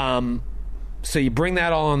 So you bring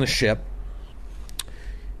that all on the ship.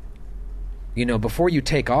 Before you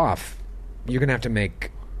take off, you're going to have to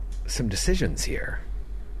make some decisions here.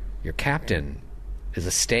 Your captain is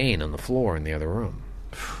a stain on the floor in the other room.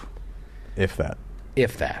 If that.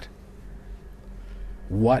 If that.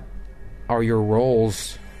 What are your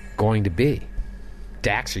roles going to be?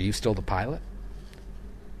 Dax, are you still the pilot?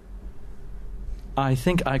 I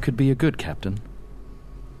think I could be a good captain.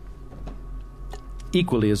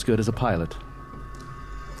 Equally as good as a pilot.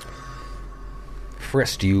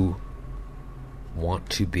 Frisk, do you want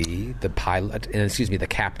to be the pilot, the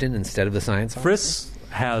captain instead of the science officer? Frisk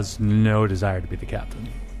has no desire to be the captain.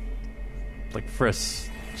 Like, Frisk,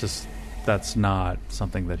 that's not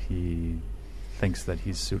something that he thinks that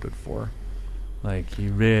he's suited for. Like, he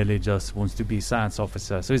really just wants to be science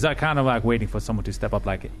officer. So he's like kind of like waiting for someone to step up.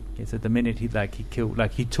 Like, he said the minute he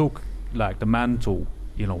took like the mantle,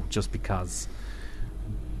 just because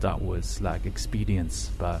that was like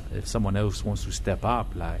expedience. But if someone else wants to step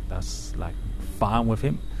up, like, that's like fine with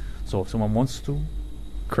him. So if someone wants to,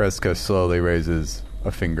 Kreska slowly raises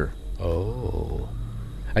a finger. Oh.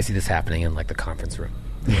 I see this happening in like the conference room.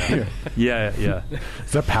 yeah.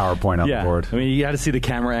 It's a PowerPoint on the board. I mean, you got to see the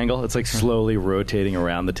camera angle. It's like slowly rotating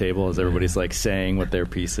around the table as everybody's like saying what their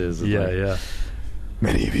piece is. It's like, yeah.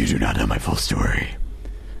 Many of you do not know my full story,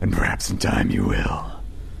 and perhaps in time you will.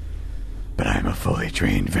 but I'm a fully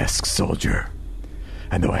trained Vesk soldier.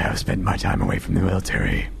 And though I have spent my time away from the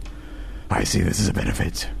military, I see this as a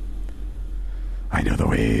benefit. I know the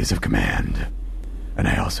ways of command, and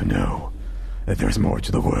I also know that there's more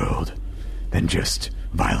to the world than just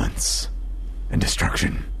violence and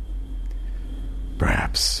destruction.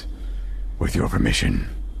 Perhaps, with your permission,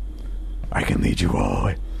 I can lead you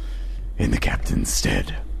all in the captain's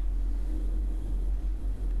stead.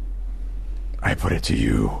 I put it to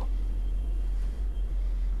you.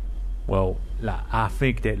 Well, I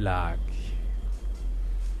think that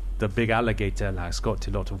the big alligator has got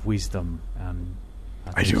a lot of wisdom, and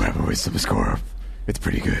I do have a wisdom score. It's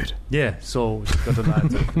pretty good. Yeah, so she's got a lot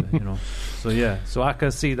of, So yeah, so I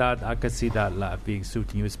can see that being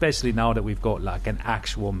suiting you, especially now that we've got an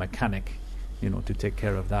actual mechanic, to take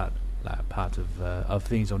care of that part of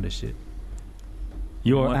things on this ship.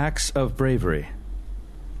 Your acts of bravery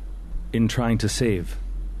in trying to save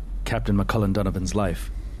Captain McCullen Donovan's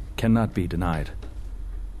life cannot be denied.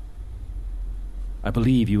 I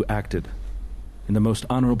believe you acted in the most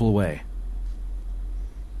honorable way.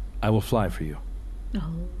 I will fly for you.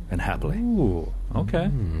 And happily. Ooh,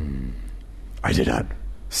 okay. I did not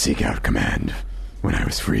seek out command when I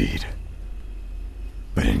was freed.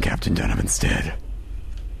 But in Captain Donovan's stead,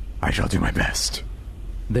 I shall do my best.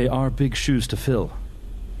 They are big shoes to fill.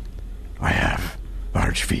 I have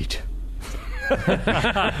large feet.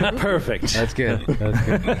 Perfect. That's good.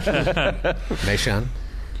 Meishan?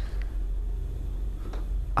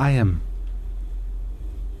 I am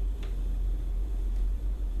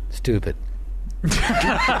stupid.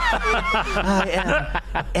 I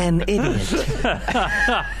am an idiot.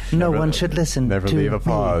 No one should listen Never to leave a me.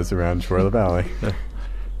 pause around Schwerla Valley.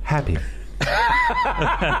 happy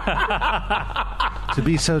to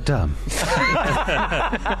be so dumb.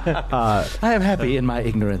 I am happy in my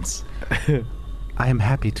ignorance. I am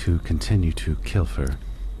happy to continue to kill for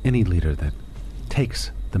any leader that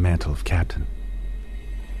takes the mantle of captain.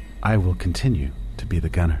 I will continue to be the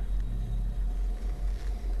gunner.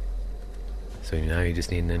 So now you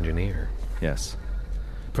just need an engineer. Yes.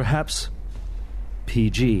 Perhaps,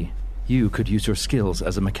 PG, you could use your skills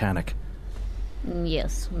as a mechanic.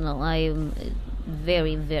 Yes, no, I am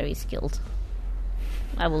very, very skilled.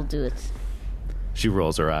 I will do it. She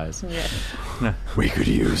rolls her eyes. Yes. We could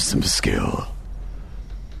use some skill.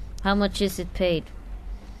 How much is it paid?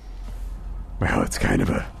 Well, it's kind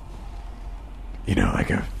of a,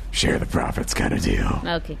 like a share the profits kind of deal.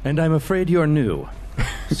 Okay. And I'm afraid you're new,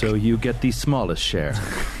 so you get the smallest share.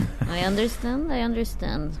 I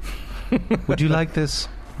understand. Would you like this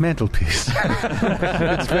mantelpiece?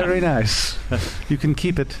 It's very nice. You can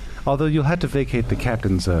keep it, although you'll have to vacate the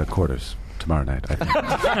captain's quarters tomorrow night, I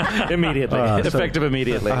think. Immediately. Effective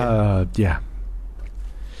immediately. Yeah.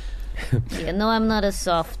 Yeah, no, I'm not a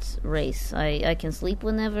soft race. I can sleep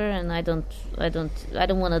whenever, and I don't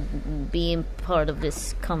want to be in part of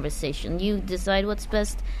this conversation. You decide what's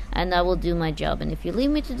best, and I will do my job. And if you leave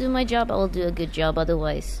me to do my job, I will do a good job.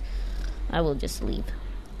 Otherwise, I will just leave.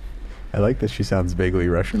 I like that she sounds vaguely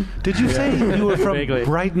Russian. Did you say you were from Vaguely.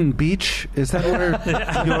 Brighton Beach? Is that where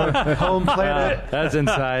your home planet? That's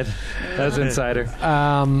inside. That's insider.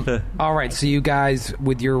 All right, so you guys,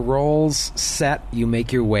 with your roles set, you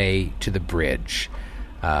make your way to the bridge.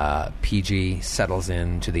 PG settles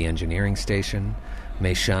into the engineering station.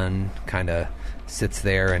 Meishan kind of sits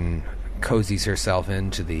there and cozies herself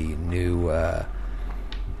into the new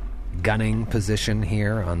gunning position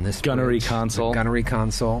here on this Gunnery bridge. console. The gunnery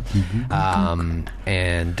console.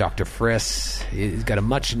 And Dr. Friss has got a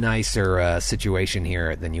much nicer situation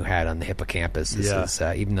here than you had on the hippocampus. This is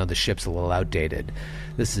even though the ship's a little outdated,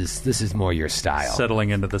 this is more your style.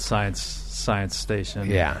 Settling into the science station.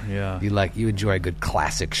 Yeah. You enjoy a good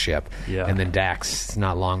classic ship. Yeah. And then Dax, it's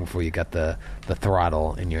not long before you got the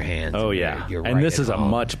throttle in your hands. Oh, and yeah. You're And right this at is a home.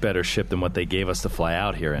 much better ship than what they gave us to fly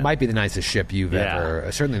out here in. Might be the nicest ship you've Yeah. ever,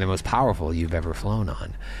 certainly the most powerful you've ever flown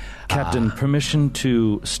on. Captain, permission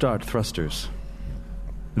to start thrusters.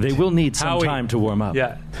 They will need some Howie. time to warm up.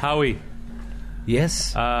 Yeah, Howie.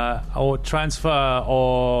 Yes? Or transfer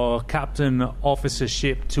or captain officer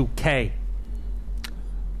ship to K.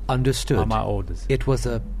 Understood. Are my orders. It was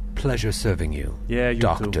a pleasure serving you, Yeah, you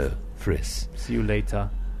Dr. too. Friss. See you later.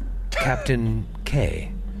 Captain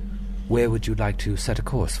K, where would you like to set a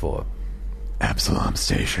course for? Absalom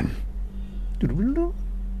Station.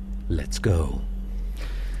 Let's go.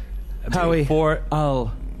 Howie,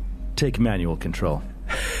 I'll take manual control.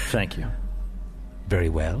 Thank you. Very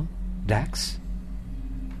well. Dax?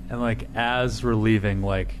 And as we're leaving,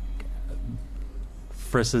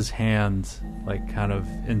 Friss's hand, kind of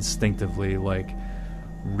instinctively,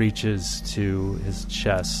 reaches to his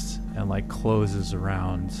chest and like closes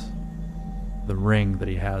around the ring that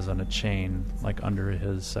he has on a chain, like under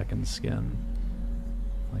his second skin.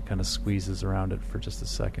 Like kind of squeezes around it for just a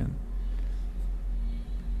second.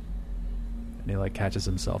 And he like catches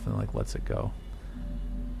himself and like lets it go.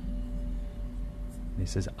 And he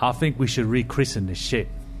says, I think we should rechristen this ship.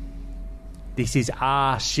 This is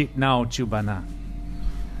our ship now, Chubana.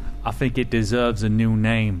 I think it deserves a new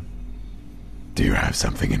name. Do you have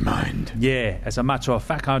something in mind? Yeah, as a matter of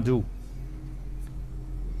fact, I do.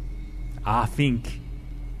 I think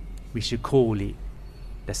we should call it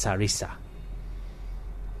the Sarissa.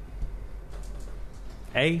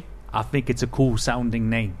 A, I think it's a cool sounding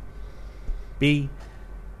name. B,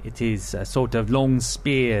 it is a sort of long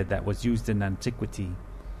spear that was used in antiquity.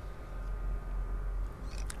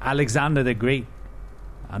 Alexander the Great,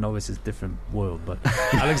 I know this is a different world, but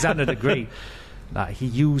Alexander the Great, he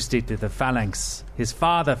used it with the phalanx. His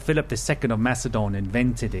father, Philip II of Macedon,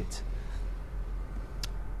 invented it.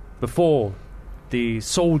 Before, the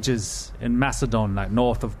soldiers in Macedon, like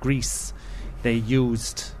north of Greece, they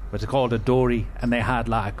used what's called a dory, and they had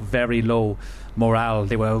like very low morale.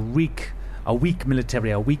 They were a weak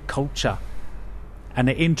military, a weak culture. And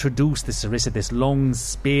they introduced the Sarissa, this long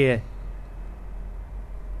spear,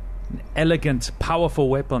 an elegant, powerful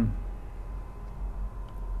weapon.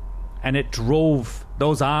 And it drove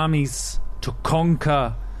those armies to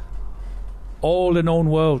conquer all the known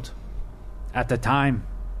world at the time.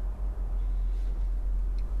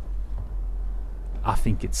 I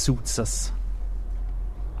think it suits us.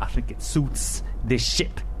 I think it suits this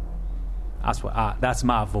ship. That's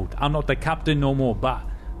my vote. I'm not the captain no more, but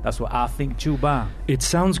that's what I think, Chuba. It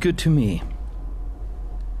sounds good to me.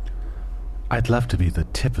 I'd love to be the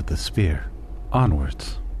tip of the spear.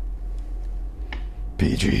 Onwards.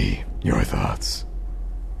 PG, your thoughts?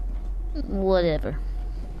 Whatever.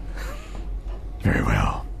 Very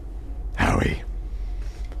well. Howie,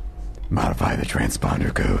 modify the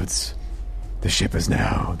transponder codes. The ship is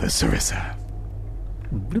now the Sarissa.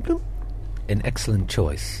 Bloop, bloop. An excellent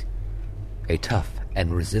choice. A tough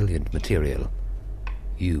and resilient material.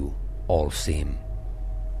 You all seem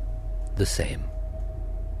the same.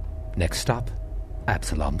 Next stop,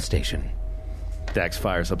 Absalom Station. Dax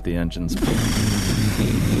fires up the engines.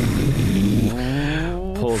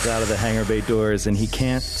 Pulls out of the hangar bay doors, and he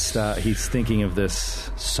can't stop. He's thinking of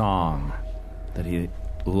this song that he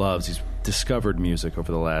loves. He's discovered music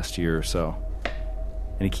over the last year or so.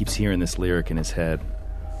 And he keeps hearing this lyric in his head.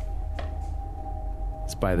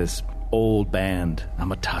 It's by this old band,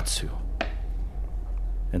 Amatatsu.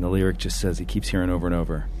 And the lyric just says, he keeps hearing over and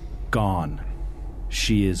over, gone.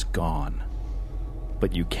 She is gone.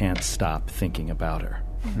 But you can't stop thinking about her.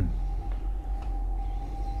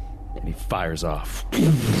 And he fires off.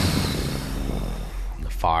 In the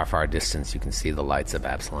far, far distance, you can see the lights of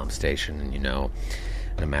Absalom Station, and you know,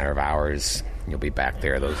 in a matter of hours, you'll be back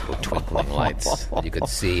there, those little twinkling lights that you could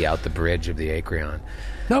see out the bridge of the Acreon.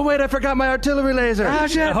 No, wait, I forgot my artillery laser. Oh,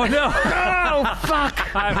 shit. Oh, no. Oh,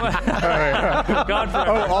 fuck.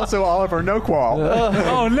 Also Oliver Noqual.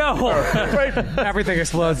 Oh, no. Wait, Everything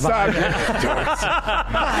explodes. stop.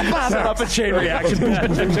 Up a chain reaction.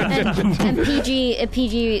 And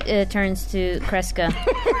PG turns to Kreska,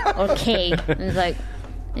 or K, and is like,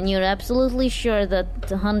 and you're absolutely sure that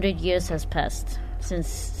 100 years has passed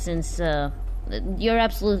since you're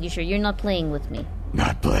absolutely sure you're not playing with me.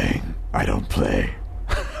 Not playing. I don't play.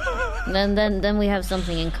 Then we have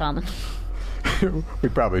something in common. We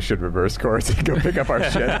probably should reverse course and go pick up our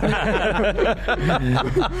shit.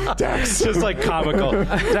 Dax. Just like comical.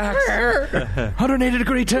 Dax.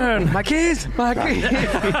 180-degree turn. My keys. My keys.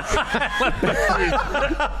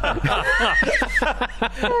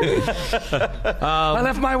 I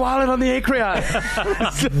left my wallet on the Acreon.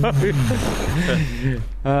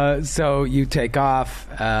 So you take off.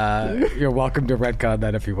 You're welcome to retcon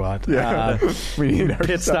that if you want. Yeah. We need our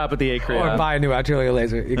Pit stop at the Acreon. Or buy a new artillery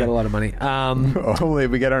laser. You got a lot of money. Only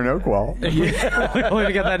if we get our Noqual. Only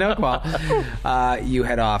to get that Noqual. You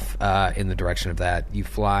head off in the direction of that. You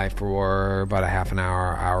fly for about a half an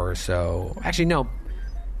hour or so. Actually, no.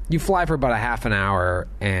 You fly for about a half an hour,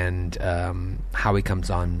 and Howie comes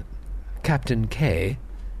on. Captain K.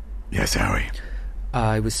 Yes, Howie.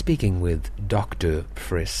 I was speaking with Dr.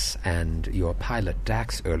 Friss and your pilot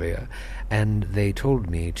Dax earlier, and they told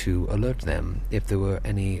me to alert them if there were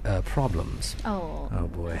any problems. Oh. Oh,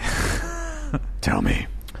 boy. Tell me.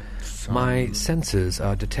 My sensors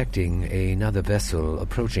are detecting another vessel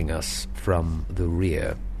approaching us from the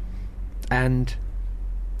rear. And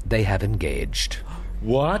they have engaged.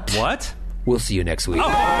 What? What? We'll see you next week.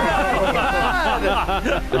 Sound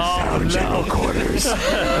General Quarters.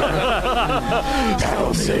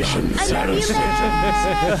 Battle Station. Battle Station.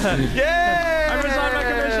 Yeah! I resigned my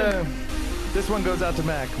commission. This one goes out to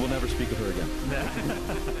Mac. We'll never speak of her again.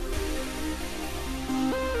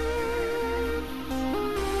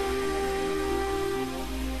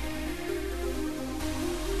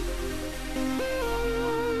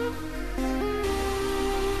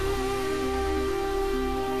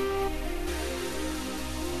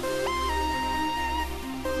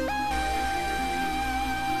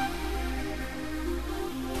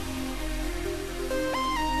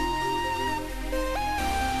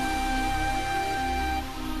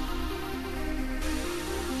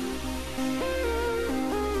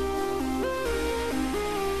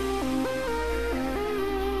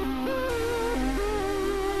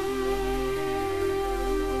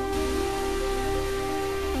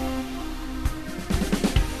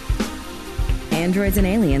 Androids and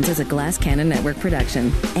Aliens is a Glass Cannon Network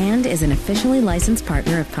production and is an officially licensed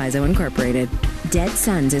partner of Paizo Incorporated. Dead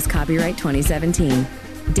Suns is copyright 2017.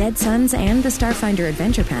 Dead Suns and the Starfinder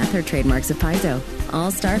Adventure Path are trademarks of Paizo.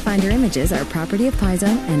 All Starfinder images are property of Paizo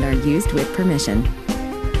and are used with permission.